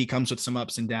 he comes with some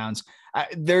ups and downs.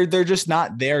 They're just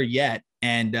not there yet.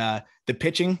 And the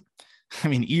pitching, I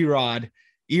mean, Erod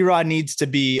needs to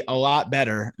be a lot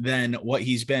better than what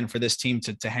he's been for this team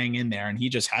to hang in there, and he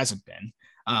just hasn't been.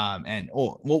 And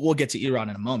we'll get to Erod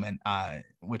in a moment,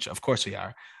 which of course we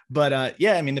are. But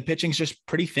yeah, I mean, the pitching's just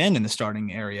pretty thin in the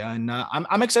starting area, and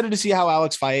I'm excited to see how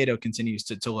Alex Faedo continues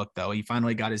to look. Though he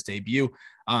finally got his debut,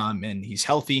 and he's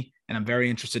healthy, and I'm very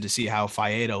interested to see how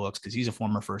Faedo looks, because he's a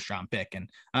former first-round pick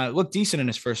and looked decent in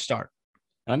his first start.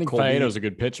 I think Faedo's a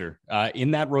good pitcher.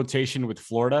 In that rotation with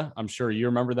Florida, I'm sure you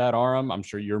remember that, Aram. I'm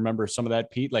sure you remember some of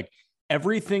that, Pete. Like,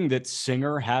 everything that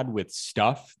Singer had with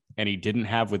stuff and he didn't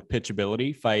have with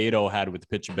pitchability, Faedo had with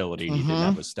pitchability and he didn't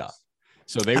have with stuff.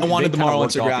 So I wanted the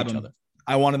Marlins to grab him.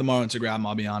 I wanted the Marlins to grab him,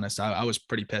 I'll be honest. I was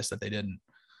pretty pissed that they didn't.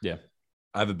 Yeah.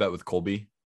 I have a bet with Colby.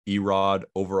 Erod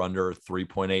over under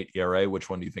 3.8 ERA. Which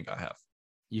one do you think I have?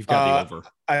 You've got the over.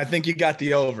 I think you got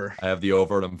the over. I have the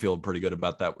over, and I'm feeling pretty good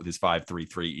about that with his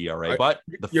 5.33 ERA. But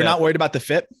you're not worried about the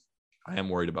FIP? I am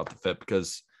worried about the FIP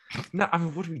because I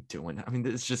mean, what are we doing? I mean,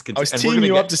 it's just. I was teeing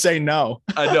you up to say no.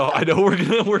 I know.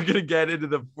 We're gonna get into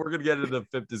the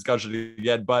FIP discussion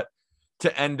again, but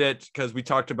to end it, because we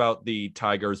talked about the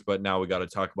Tigers, but now we got to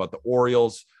talk about the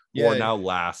Orioles, who are now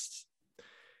last.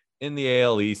 in the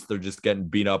AL East, they're just getting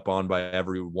beat up on by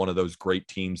every one of those great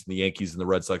teams. The Yankees and the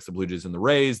Red Sox, the Blue Jays and the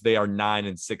Rays. They are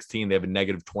 9-16. They have a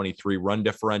negative 23 run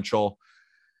differential.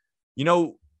 You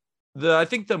know, I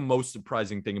think the most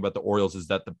surprising thing about the Orioles is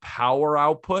that the power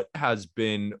output has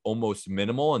been almost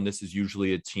minimal. And this is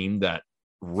usually a team that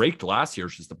raked last year.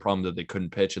 It's just the problem that they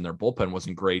couldn't pitch and their bullpen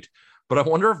wasn't great. But I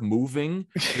wonder if moving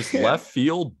this left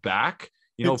field back,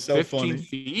 15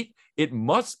 feet, it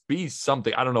must be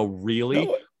something. I don't know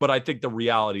really, but I think the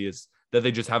reality is that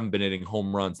they just haven't been hitting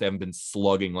home runs. They haven't been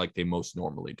slugging like they most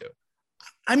normally do.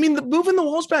 I mean, moving the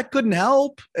walls back couldn't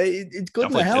help. It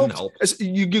couldn't help.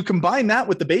 You combine that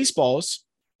with the baseballs.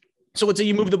 So let's say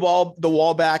you move the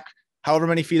wall back, however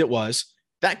many feet it was,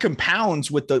 that compounds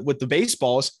with the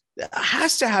baseballs. It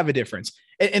has to have a difference.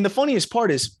 And the funniest part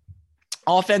is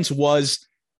offense was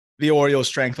the Orioles'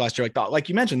 strength last year. Like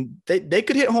you mentioned, they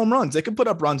could hit home runs. They could put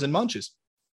up runs in bunches.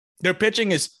 Their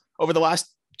pitching is over the last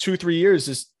 2-3 years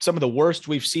is some of the worst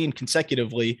we've seen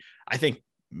consecutively, I think,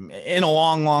 in a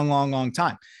long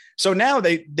time. So now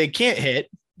they can't hit,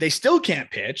 they still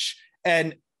can't pitch,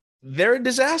 and they're a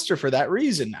disaster for that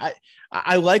reason.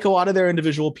 I like a lot of their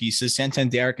individual pieces.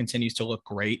 Santander continues to look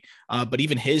great, but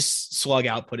even his slug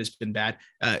output has been bad.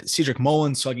 Cedric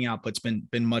Mullins' slugging output's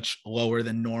been much lower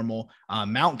than normal.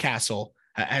 Mountcastle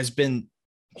has been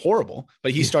horrible,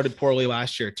 but he started poorly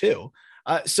last year too.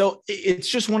 So it's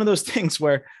just one of those things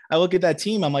where I look at that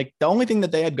team, I'm like, the only thing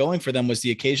that they had going for them was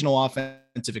the occasional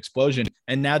offensive explosion.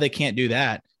 And now they can't do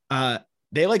that.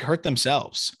 They hurt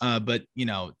themselves. But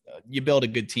you build a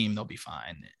good team, they'll be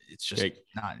fine. It's just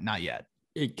not yet.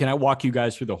 Can I walk you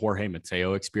guys through the Jorge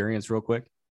Mateo experience real quick?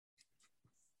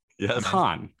 Yes.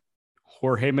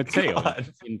 Jorge Mateo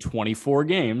in 24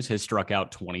 games has struck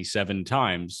out 27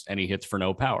 times and he hits for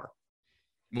no power.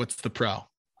 What's the pro?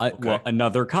 Well,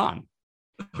 another con.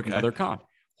 Okay. Another con.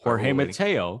 Jorge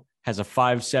Mateo has a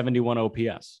 571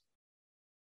 OPS.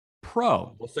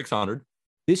 Pro. Well, 600.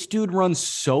 This dude runs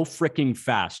so freaking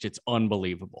fast. It's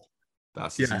unbelievable.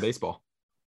 Fastest in baseball,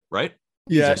 right?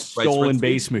 Yeah. He's a stolen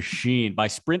base machine. By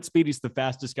sprint speed, he's the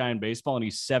fastest guy in baseball, and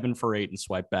he's 7 for 8 in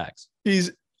swipe backs.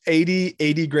 He's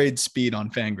 80 grade speed on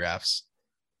Fangraphs.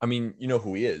 I mean, you know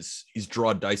who he is. He's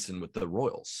Draw Dyson with the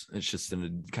Royals. It's just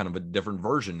in a kind of a different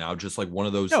version now, just like one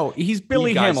of those. No, he's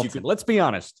Billy Hamilton. Let's be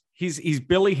honest. He's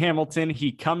Billy Hamilton.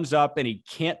 He comes up and he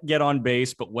can't get on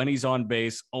base, but when he's on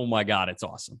base, oh my God, it's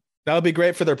awesome. That would be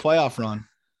great for their playoff run.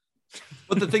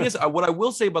 But the thing is, what I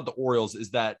will say about the Orioles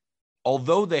is that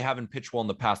although they haven't pitched well in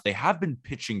the past, they have been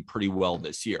pitching pretty well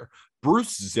this year.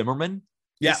 Bruce Zimmerman,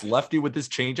 this lefty with his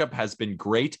changeup, has been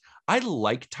great. I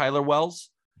like Tyler Wells.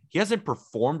 He hasn't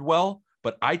performed well,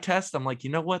 but I'm like, you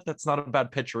know what? That's not a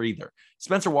bad pitcher either.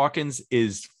 Spencer Watkins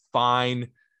is fine.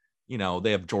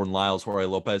 They have Jordan Lyles, Jorge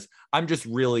Lopez. I'm just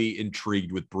really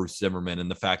intrigued with Bruce Zimmerman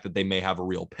and the fact that they may have a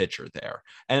real pitcher there.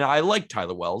 And I like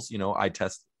Tyler Wells. I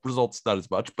test results not as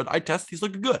much, but he's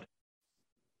looking good.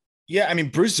 Yeah, I mean,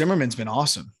 Bruce Zimmerman's been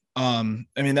awesome. I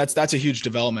mean, that's a huge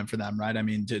development for them, right? I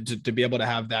mean, to be able to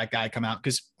have that guy come out,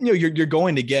 because you're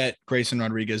going to get Grayson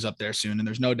Rodriguez up there soon, and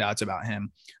there's no doubts about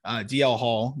him. DL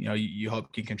Hall, you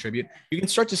hope can contribute. You can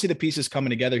start to see the pieces coming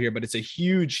together here, but it's a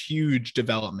huge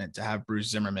development to have Bruce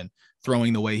Zimmerman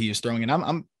throwing the way he is throwing, and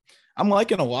I'm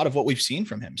liking a lot of what we've seen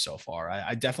from him so far.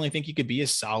 I definitely think he could be a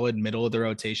solid middle of the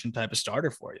rotation type of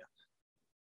starter for you.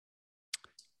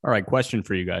 All right, question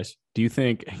for you guys. Do you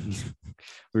think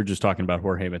we were just talking about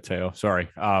Jorge Mateo? Sorry.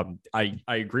 I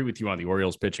agree with you on the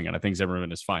Orioles pitching, and I think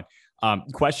Zimmerman is fine.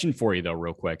 Question for you, though,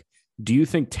 real quick. Do you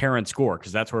think Terrence Gore,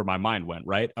 because that's where my mind went,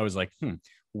 right? I was like,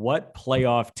 what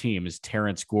playoff team is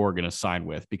Terrence Gore going to sign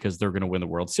with? Because they're going to win the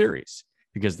World Series,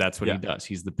 because that's what he does.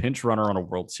 He's the pinch runner on a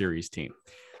World Series team.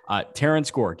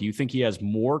 Terrence Gore, do you think he has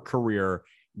more career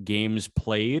games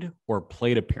played or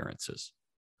plate appearances?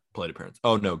 Plate appearance.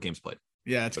 Oh, no, games played.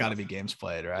 Yeah, it's got to be games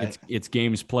played, right? It's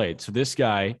games played. So this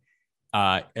guy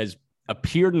has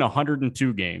appeared in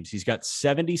 102 games. He's got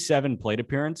 77 plate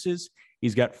appearances.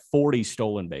 He's got 40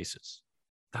 stolen bases.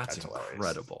 That's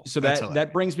incredible. So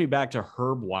that brings me back to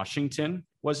Herb Washington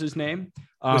was his name.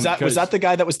 Was that the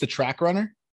guy that was the track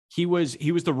runner? He was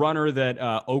the runner that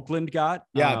Oakland got.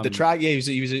 Yeah, the track. Yeah,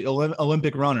 he was an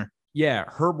Olympic runner. Yeah,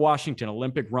 Herb Washington,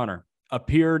 Olympic runner,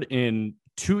 appeared in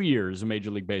 2 years of Major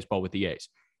League Baseball with the A's.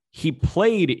 He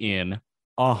played in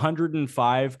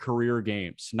 105 career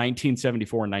games,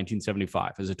 1974 and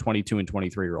 1975, as a 22 and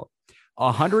 23-year-old.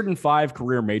 105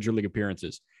 career Major League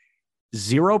appearances,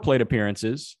 0 plate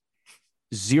appearances,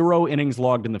 0 innings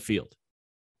logged in the field.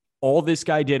 All this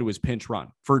guy did was pinch run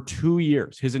for 2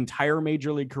 years, his entire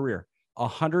Major League career.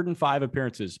 105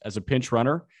 appearances as a pinch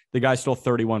runner. The guy stole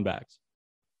 31 bags.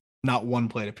 Not one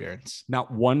plate appearance.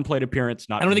 Not one plate appearance.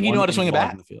 Not I don't think he knew how to swing a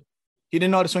bat. in the field. He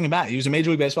didn't know how to swing a bat. He was a Major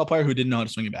League Baseball player who didn't know how to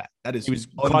swing a bat. That is, he was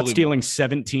caught stealing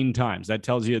 17 times. That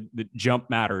tells you that jump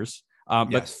matters.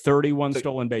 But 31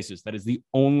 stolen bases. That is the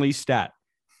only stat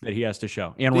that he has to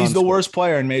show. And he's the worst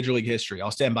player in Major League history.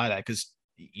 I'll stand by that because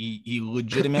he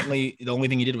legitimately the only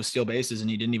thing he did was steal bases, and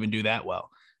he didn't even do that well.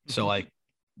 So like,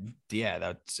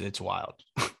 yeah, it's wild.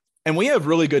 And we have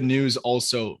really good news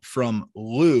also from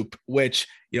Loop, which,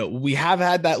 we have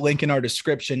had that link in our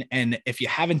description. And if you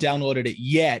haven't downloaded it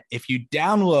yet, if you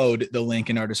download the link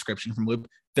in our description from Loop,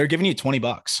 they're giving you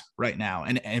 $20 right now.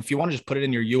 And if you want to just put it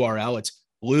in your URL, it's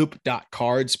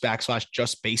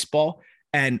loop.cards/justbaseball.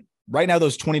 And right now,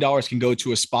 those $20 can go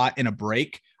to a spot in a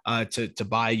break to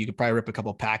buy. You could probably rip a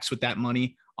couple packs with that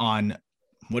money on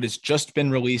what has just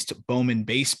been released, Bowman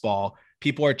Baseball.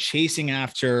 People are chasing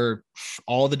after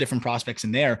all the different prospects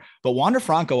in there, but Wander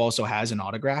Franco also has an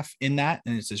autograph in that,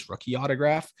 and it's his rookie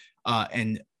autograph.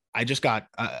 And I just got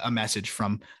a message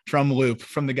from Loop,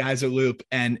 from the guys at Loop,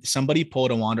 and somebody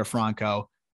pulled a Wander Franco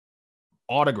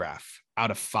autograph out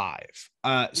of 5.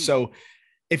 So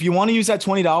if you want to use that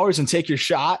 $20 and take your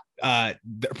shot, they're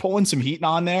pulling some heat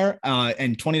on there,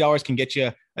 and $20 can get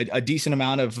you a decent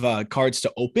amount of cards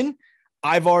to open.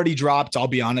 I've already dropped. I'll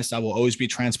be honest. I will always be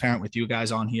transparent with you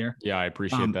guys on here. Yeah, I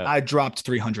appreciate that. I dropped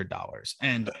 $300,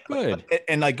 and good.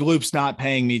 And like Loop's not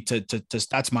paying me to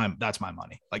that's my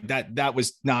money. Like that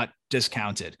was not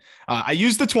discounted. I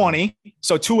used the 20,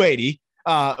 so 280.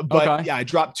 But okay. Yeah, I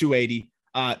dropped 280.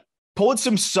 Pulled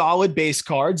some solid base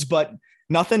cards, but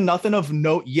nothing of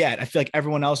note yet. I feel like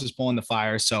everyone else is pulling the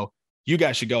fire, so you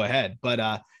guys should go ahead.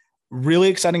 But really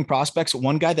exciting prospects.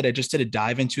 One guy that I just did a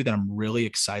dive into that I'm really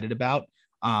excited about,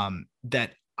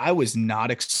 that I was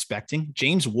not expecting,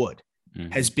 James Wood,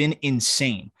 has been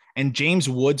insane. And James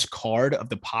Wood's card of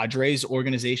the Padres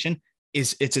organization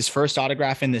it's his first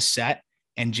autograph in this set.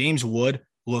 And James Wood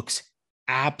looks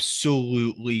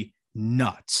absolutely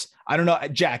nuts. I don't know,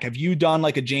 Jack, have you done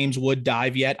like a James Wood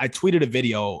dive yet? I tweeted a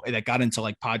video that got into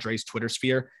like Padres Twitter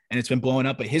sphere, and it's been blowing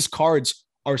up, but his cards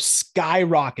are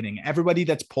skyrocketing. Everybody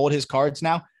that's pulled his cards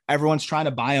now, everyone's trying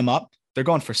to buy them up. They're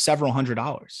going for several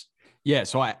 $100s. Yeah.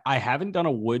 So I haven't done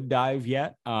a Wood dive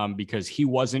yet because he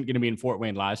wasn't going to be in Fort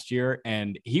Wayne last year,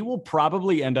 and he will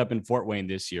probably end up in Fort Wayne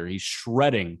this year. He's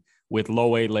shredding with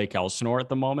low A Lake Elsinore at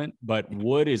the moment, but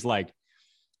Wood is like,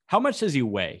 how much does he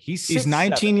weigh? He's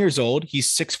 19 years old. He's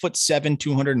 6'7",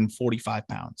 245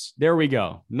 pounds. There we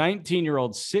go.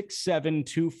 19-year-old, 6'7",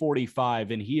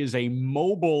 245, and he is a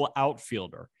mobile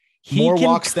outfielder. More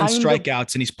walks than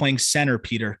strikeouts, and he's playing center,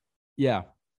 Peter. Yeah.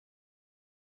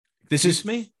 This is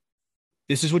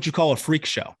what you call a freak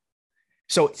show.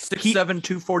 So 6'7",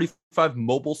 245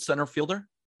 mobile center fielder?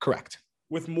 Correct.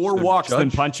 With more walks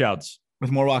than punch-outs.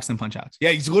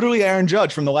 Yeah, he's literally Aaron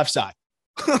Judge from the left side.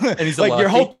 And he's like you're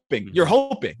hoping.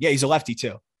 Yeah, he's a lefty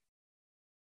too.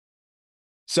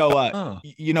 So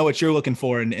you know what you're looking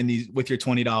for in these with your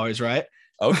 $20, right?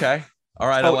 Okay. All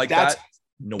right. I like that.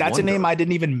 That's a name I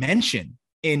didn't even mention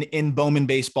in Bowman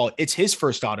Baseball. It's his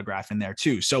first autograph in there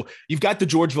too. So you've got the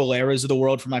George Valeras of the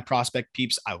world for my prospect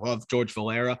peeps. I love George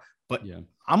Valera, but yeah.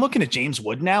 I'm looking at James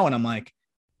Wood now, and I'm like,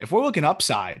 if we're looking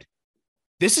upside,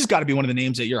 this has got to be one of the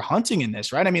names that you're hunting in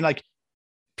this, right? I mean, like,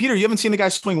 Peter, you haven't seen the guy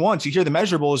swing once. You hear the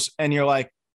measurables and you're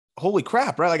like, holy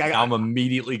crap, right? Like I'm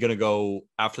immediately going to go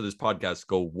after this podcast,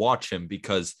 go watch him,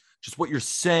 because just what you're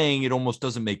saying, it almost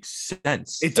doesn't make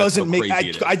sense. It doesn't make,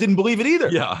 I didn't believe it either.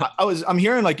 Yeah. I'm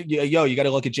hearing like, yo, you got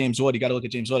to look at James Wood.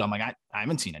 I'm like, I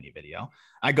haven't seen any video.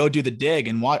 I go do the dig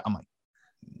and watch. I'm like,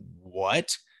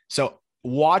 what? So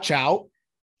watch out.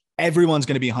 Everyone's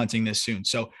going to be hunting this soon.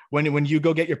 So when you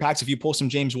go get your packs, if you pull some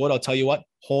James Wood, I'll tell you what,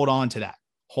 hold on to that.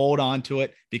 Hold on to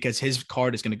it, because his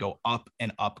card is going to go up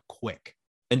and up quick.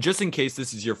 And just in case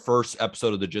this is your first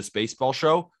episode of the Just Baseball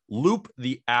Show, Loop,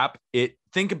 the app,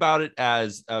 think about it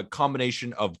as a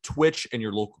combination of Twitch and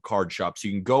your local card shop. So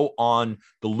you can go on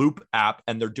the Loop app,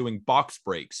 and they're doing box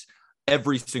breaks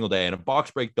every single day. And a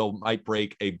box break, might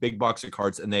break a big box of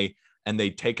cards, and they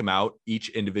take them out, each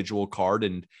individual card.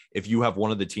 And if you have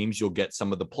one of the teams, you'll get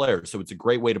some of the players. So it's a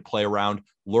great way to play around,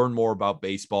 learn more about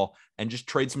baseball, and just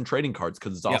trade some trading cards,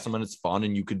 because it's awesome and it's fun,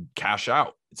 and you could cash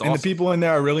out. It's awesome. And the people in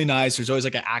there are really nice. There's always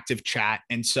like an active chat.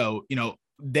 And so,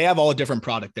 they have all a different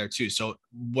product there too. So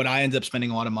what I ended up spending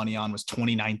a lot of money on was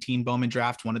 2019 Bowman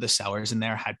draft. One of the sellers in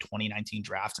there had 2019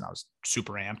 draft, and I was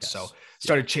super amped. Yes. So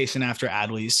started chasing after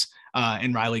Adleys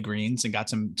and Riley Greens, and got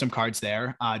some cards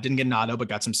there. Didn't get an auto, but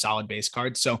got some solid base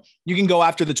cards. So you can go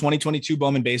after the 2022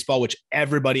 Bowman Baseball, which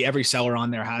every seller on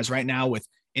there has right now, with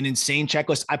an insane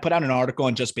checklist. I put out an article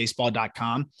on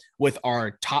justbaseball.com with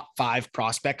our top 5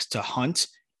 prospects to hunt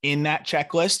in that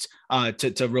checklist,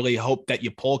 to really hope that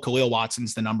you pull. Khalil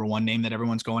Watson's the number 1 name that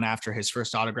everyone's going after. His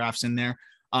first autographs in there.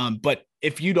 But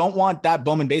if you don't want that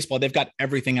Bowman baseball, they've got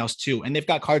everything else too. And they've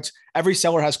got cards. Every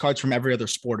seller has cards from every other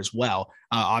sport as well.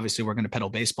 Obviously we're going to peddle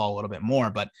baseball a little bit more,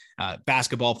 but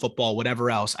basketball, football, whatever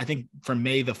else. I think from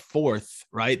May the 4th,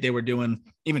 right, they were doing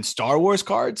even Star Wars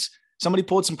cards. Somebody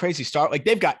pulled some crazy like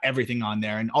they've got everything on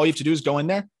there. And all you have to do is go in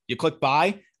there, you click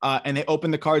buy, and they open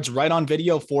the cards right on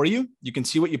video for you. You can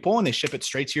see what you pull and they ship it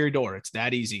straight to your door. It's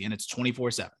that easy. And it's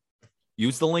 24/7.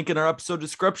 Use the link in our episode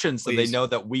description so Please. they know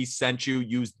that we sent you.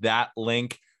 Use that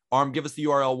link. Arm, give us the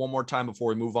URL one more time before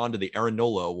we move on to the Aaron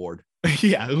Nola Award.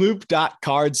 Yeah,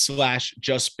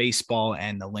 loop.cards/justbaseball,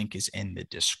 and the link is in the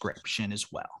description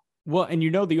as well. Well, and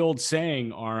the old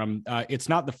saying, Aram, it's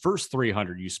not the first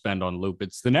 300 you spend on Loop.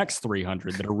 It's the next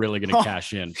 300 that are really going to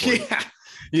cash in. For you.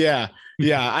 Yeah.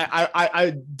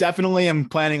 I definitely am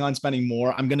planning on spending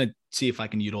more. I'm going to see if I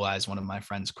can utilize one of my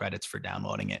friend's credits for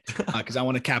downloading it because I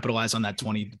want to capitalize on that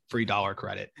 $23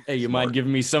 credit. Hey, you mind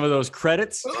giving me some of those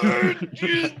credits?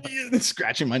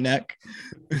 Scratching my neck.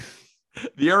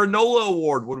 The Aaron Nola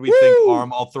Award. What do we think,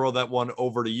 Arm? I'll throw that one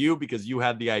over to you because you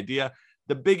had the idea.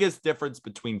 The biggest difference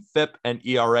between FIP and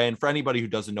ERA, and for anybody who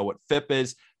doesn't know what FIP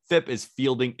is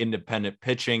fielding independent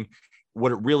pitching.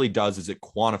 What it really does is it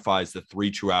quantifies the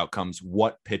 3 true outcomes,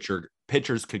 what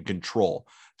pitchers could control: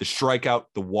 the strikeout,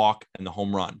 the walk, and the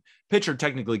home run. Pitcher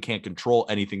technically can't control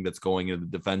anything that's going into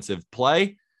the defensive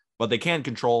play, but they can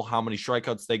control how many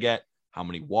strikeouts they get, how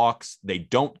many walks they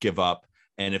don't give up,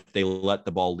 and if they let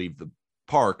the ball leave the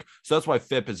park. So that's why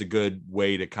FIP is a good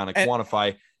way to kind of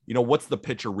quantify, what's the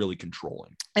pitcher really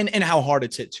controlling, and how hard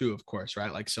it's hit too, of course,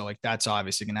 right? So that's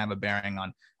obviously going to have a bearing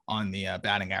on the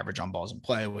batting average on balls in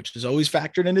play, which is always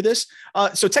factored into this.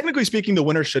 So technically speaking, the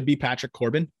winner should be Patrick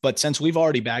Corbin, but since we've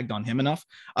already bagged on him enough,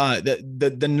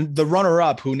 the runner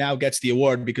up who now gets the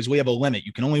award, because we have a limit,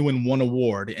 you can only win 1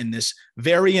 award in this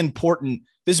very important.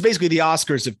 This is basically the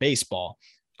Oscars of baseball.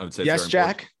 I would say. Yes,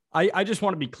 Jack. I just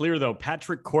want to be clear though.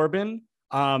 Patrick Corbin,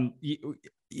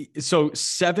 so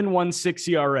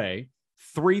 7.16 ERA,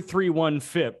 3.31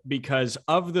 FIP, because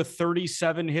of the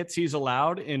 37 hits he's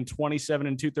allowed in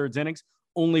 27 2/3 innings,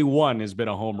 only 1 has been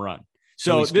a home run.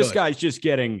 So this guy's just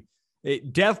getting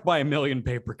death by a million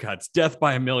paper cuts, death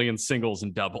by a million singles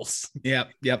and doubles. Yep.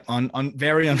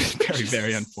 Very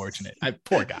unfortunate.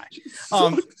 Poor guy.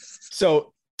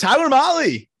 So Tyler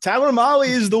Mahle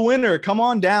is the winner. Come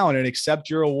on down and accept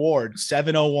your award.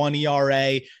 7.01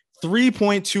 ERA,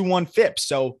 3.21 FIP.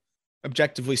 So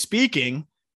objectively speaking,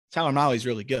 Tyler Mahle is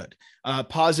really good.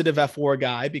 Positive F4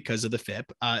 guy because of the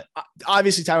FIP.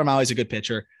 Obviously, Tyler Mahle is a good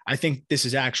pitcher. I think this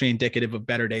is actually indicative of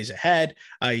better days ahead.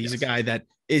 He's a guy that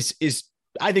is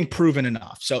I think proven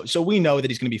enough. So we know that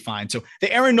he's going to be fine. So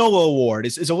the Aaron Nola Award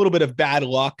is a little bit of bad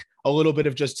luck, a little bit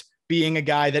of just being a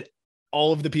guy that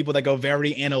all of the people that go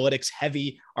very analytics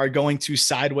heavy are going to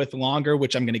side with longer,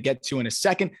 which I'm going to get to in a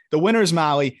second. The winner is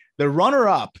Mahle. The runner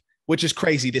up, which is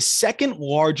crazy, the second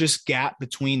largest gap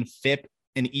between FIP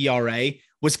and ERA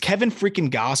was Kevin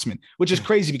freaking Gossman, which is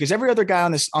crazy because every other guy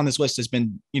on this list has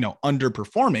been,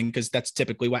 underperforming, because that's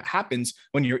typically what happens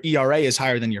when your ERA is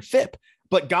higher than your FIP.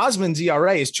 But Gossman's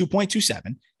ERA is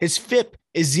 2.27. His FIP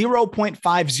is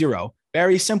 0.50.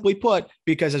 Very simply put,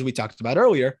 because as we talked about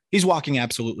earlier, he's walking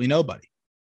absolutely nobody.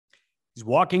 He's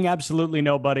walking absolutely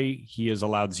nobody. He has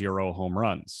allowed 0 home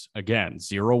runs. Again,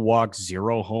 0 walks,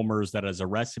 0 homers. That is a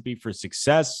recipe for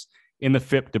success in the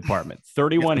FIP department.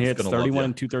 31 hits,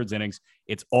 31 2/3 innings.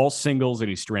 It's all singles, and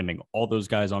he's stranding all those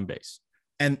guys on base.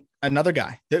 And another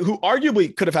guy who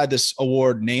arguably could have had this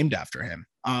award named after him,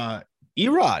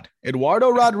 Erod, Eduardo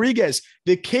Rodriguez,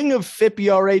 the king of FIP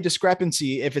ERA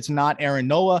discrepancy, if it's not Aaron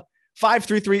Nola.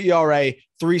 5.33 ERA,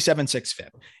 3.76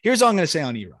 FIP. Here's all I'm going to say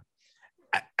on Erod.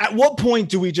 At what point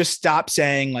do we just stop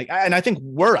saying, and I think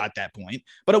we're at that point,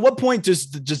 but at what point does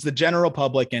the general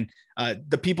public and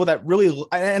the people that really,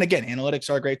 and again, analytics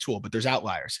are a great tool, but there's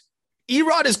outliers.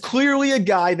 Erod is clearly a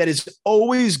guy that is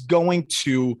always going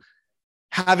to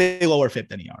have a lower FIP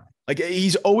than ERA.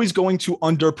 He's always going to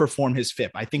underperform his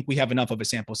FIP. I think we have enough of a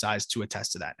sample size to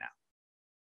attest to that now.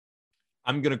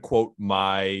 I'm going to quote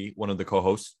one of the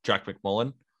co-hosts, Jack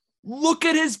McMullen. Look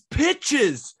at his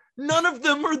pitches. None of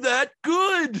them are that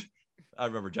good. I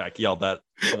remember Jack yelled that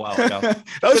a while ago.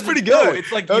 That was pretty good. No,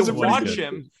 it's like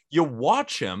you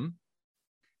watch him,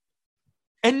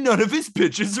 and none of his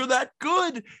pitches are that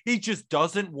good. He just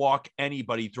doesn't walk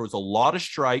anybody. He throws a lot of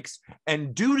strikes,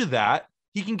 and due to that,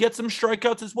 he can get some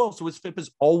strikeouts as well. So his FIP is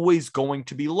always going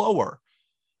to be lower.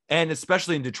 And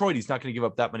especially in Detroit, he's not going to give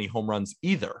up that many home runs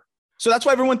either. So that's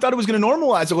why everyone thought it was going to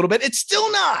normalize a little bit. It's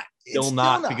still not. Still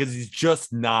not because he's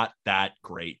just not that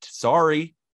great.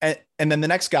 Sorry. And then the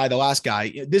next guy, the last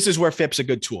guy, this is where FIP's a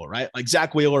good tool, right? Like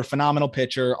Zach Wheeler, phenomenal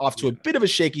pitcher, off to a bit of a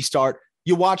shaky start.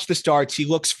 You watch the starts, he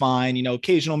looks fine,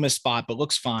 occasional missed spot, but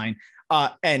looks fine.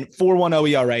 And 4.10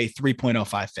 ERA,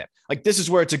 3.05 FIP. Like this is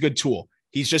where it's a good tool.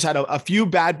 He's just had a few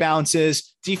bad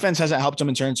bounces. Defense hasn't helped him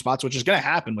in certain spots, which is going to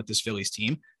happen with this Phillies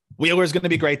team. Wheeler is going to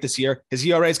be great this year. His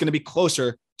ERA is going to be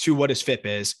closer to what his FIP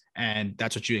is, and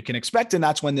that's what you can expect. And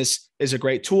that's when this is a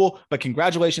great tool. But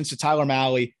congratulations to Tyler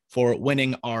Mahle for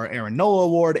winning our Aaron Nola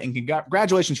Award, and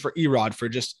congratulations for Erod for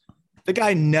just the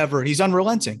guy he's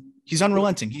unrelenting. He's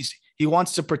unrelenting. He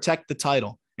wants to protect the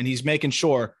title, and he's making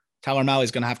sure Tyler Mahle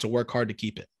is going to have to work hard to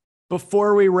keep it.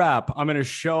 Before we wrap, I'm going to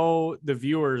show the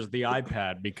viewers the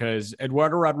iPad because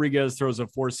Eduardo Rodriguez throws a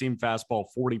four-seam fastball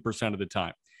 40% of the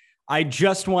time. I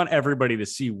just want everybody to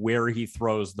see where he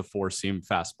throws the four-seam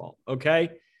fastball, okay?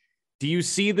 Do you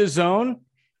see the zone?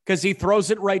 Because he throws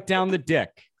it right down the dick.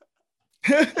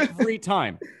 Every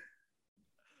time.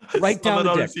 Right down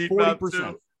the dick,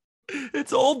 40%.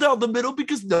 It's all down the middle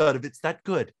because none of it's that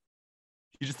good.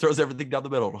 He just throws everything down the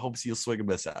middle and hopes he'll swing and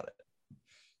miss at it.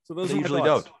 So those they are usually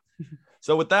don't.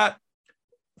 So with that,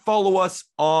 follow us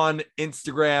on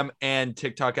Instagram and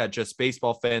TikTok at Just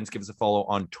Baseball Fans. Give us a follow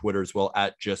on Twitter as well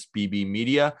at Just BB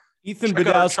Media. Ethan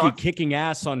Badowski kicking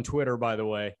ass on Twitter, by the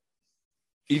way.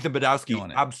 Ethan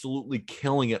Badowski absolutely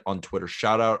killing it on Twitter.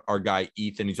 Shout out our guy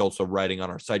Ethan. He's also writing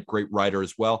on our site. Great writer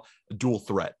as well. A dual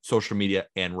threat, social media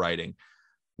and writing.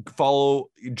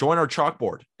 Join our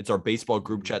chalkboard. It's our baseball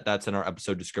group chat. That's in our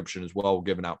episode description as well. We're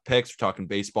giving out picks. We're talking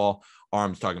baseball.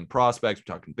 Arms talking prospects.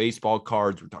 We're talking baseball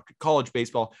cards. We're talking college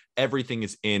baseball. Everything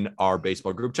is in our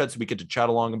baseball group chat. So we get to chat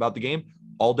along about the game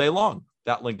all day long.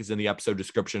 That link is in the episode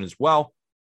description as well.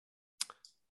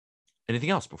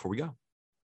 Anything else before we go?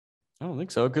 I don't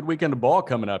think so. Good weekend of ball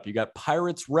coming up. You got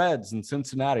Pirates, Reds in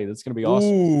Cincinnati. That's going to be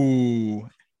awesome. Ooh.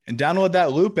 And download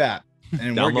that Loop app.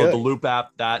 And download the Loop app.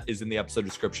 That is in the episode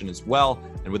description as well.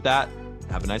 And with that,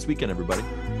 have a nice weekend, everybody.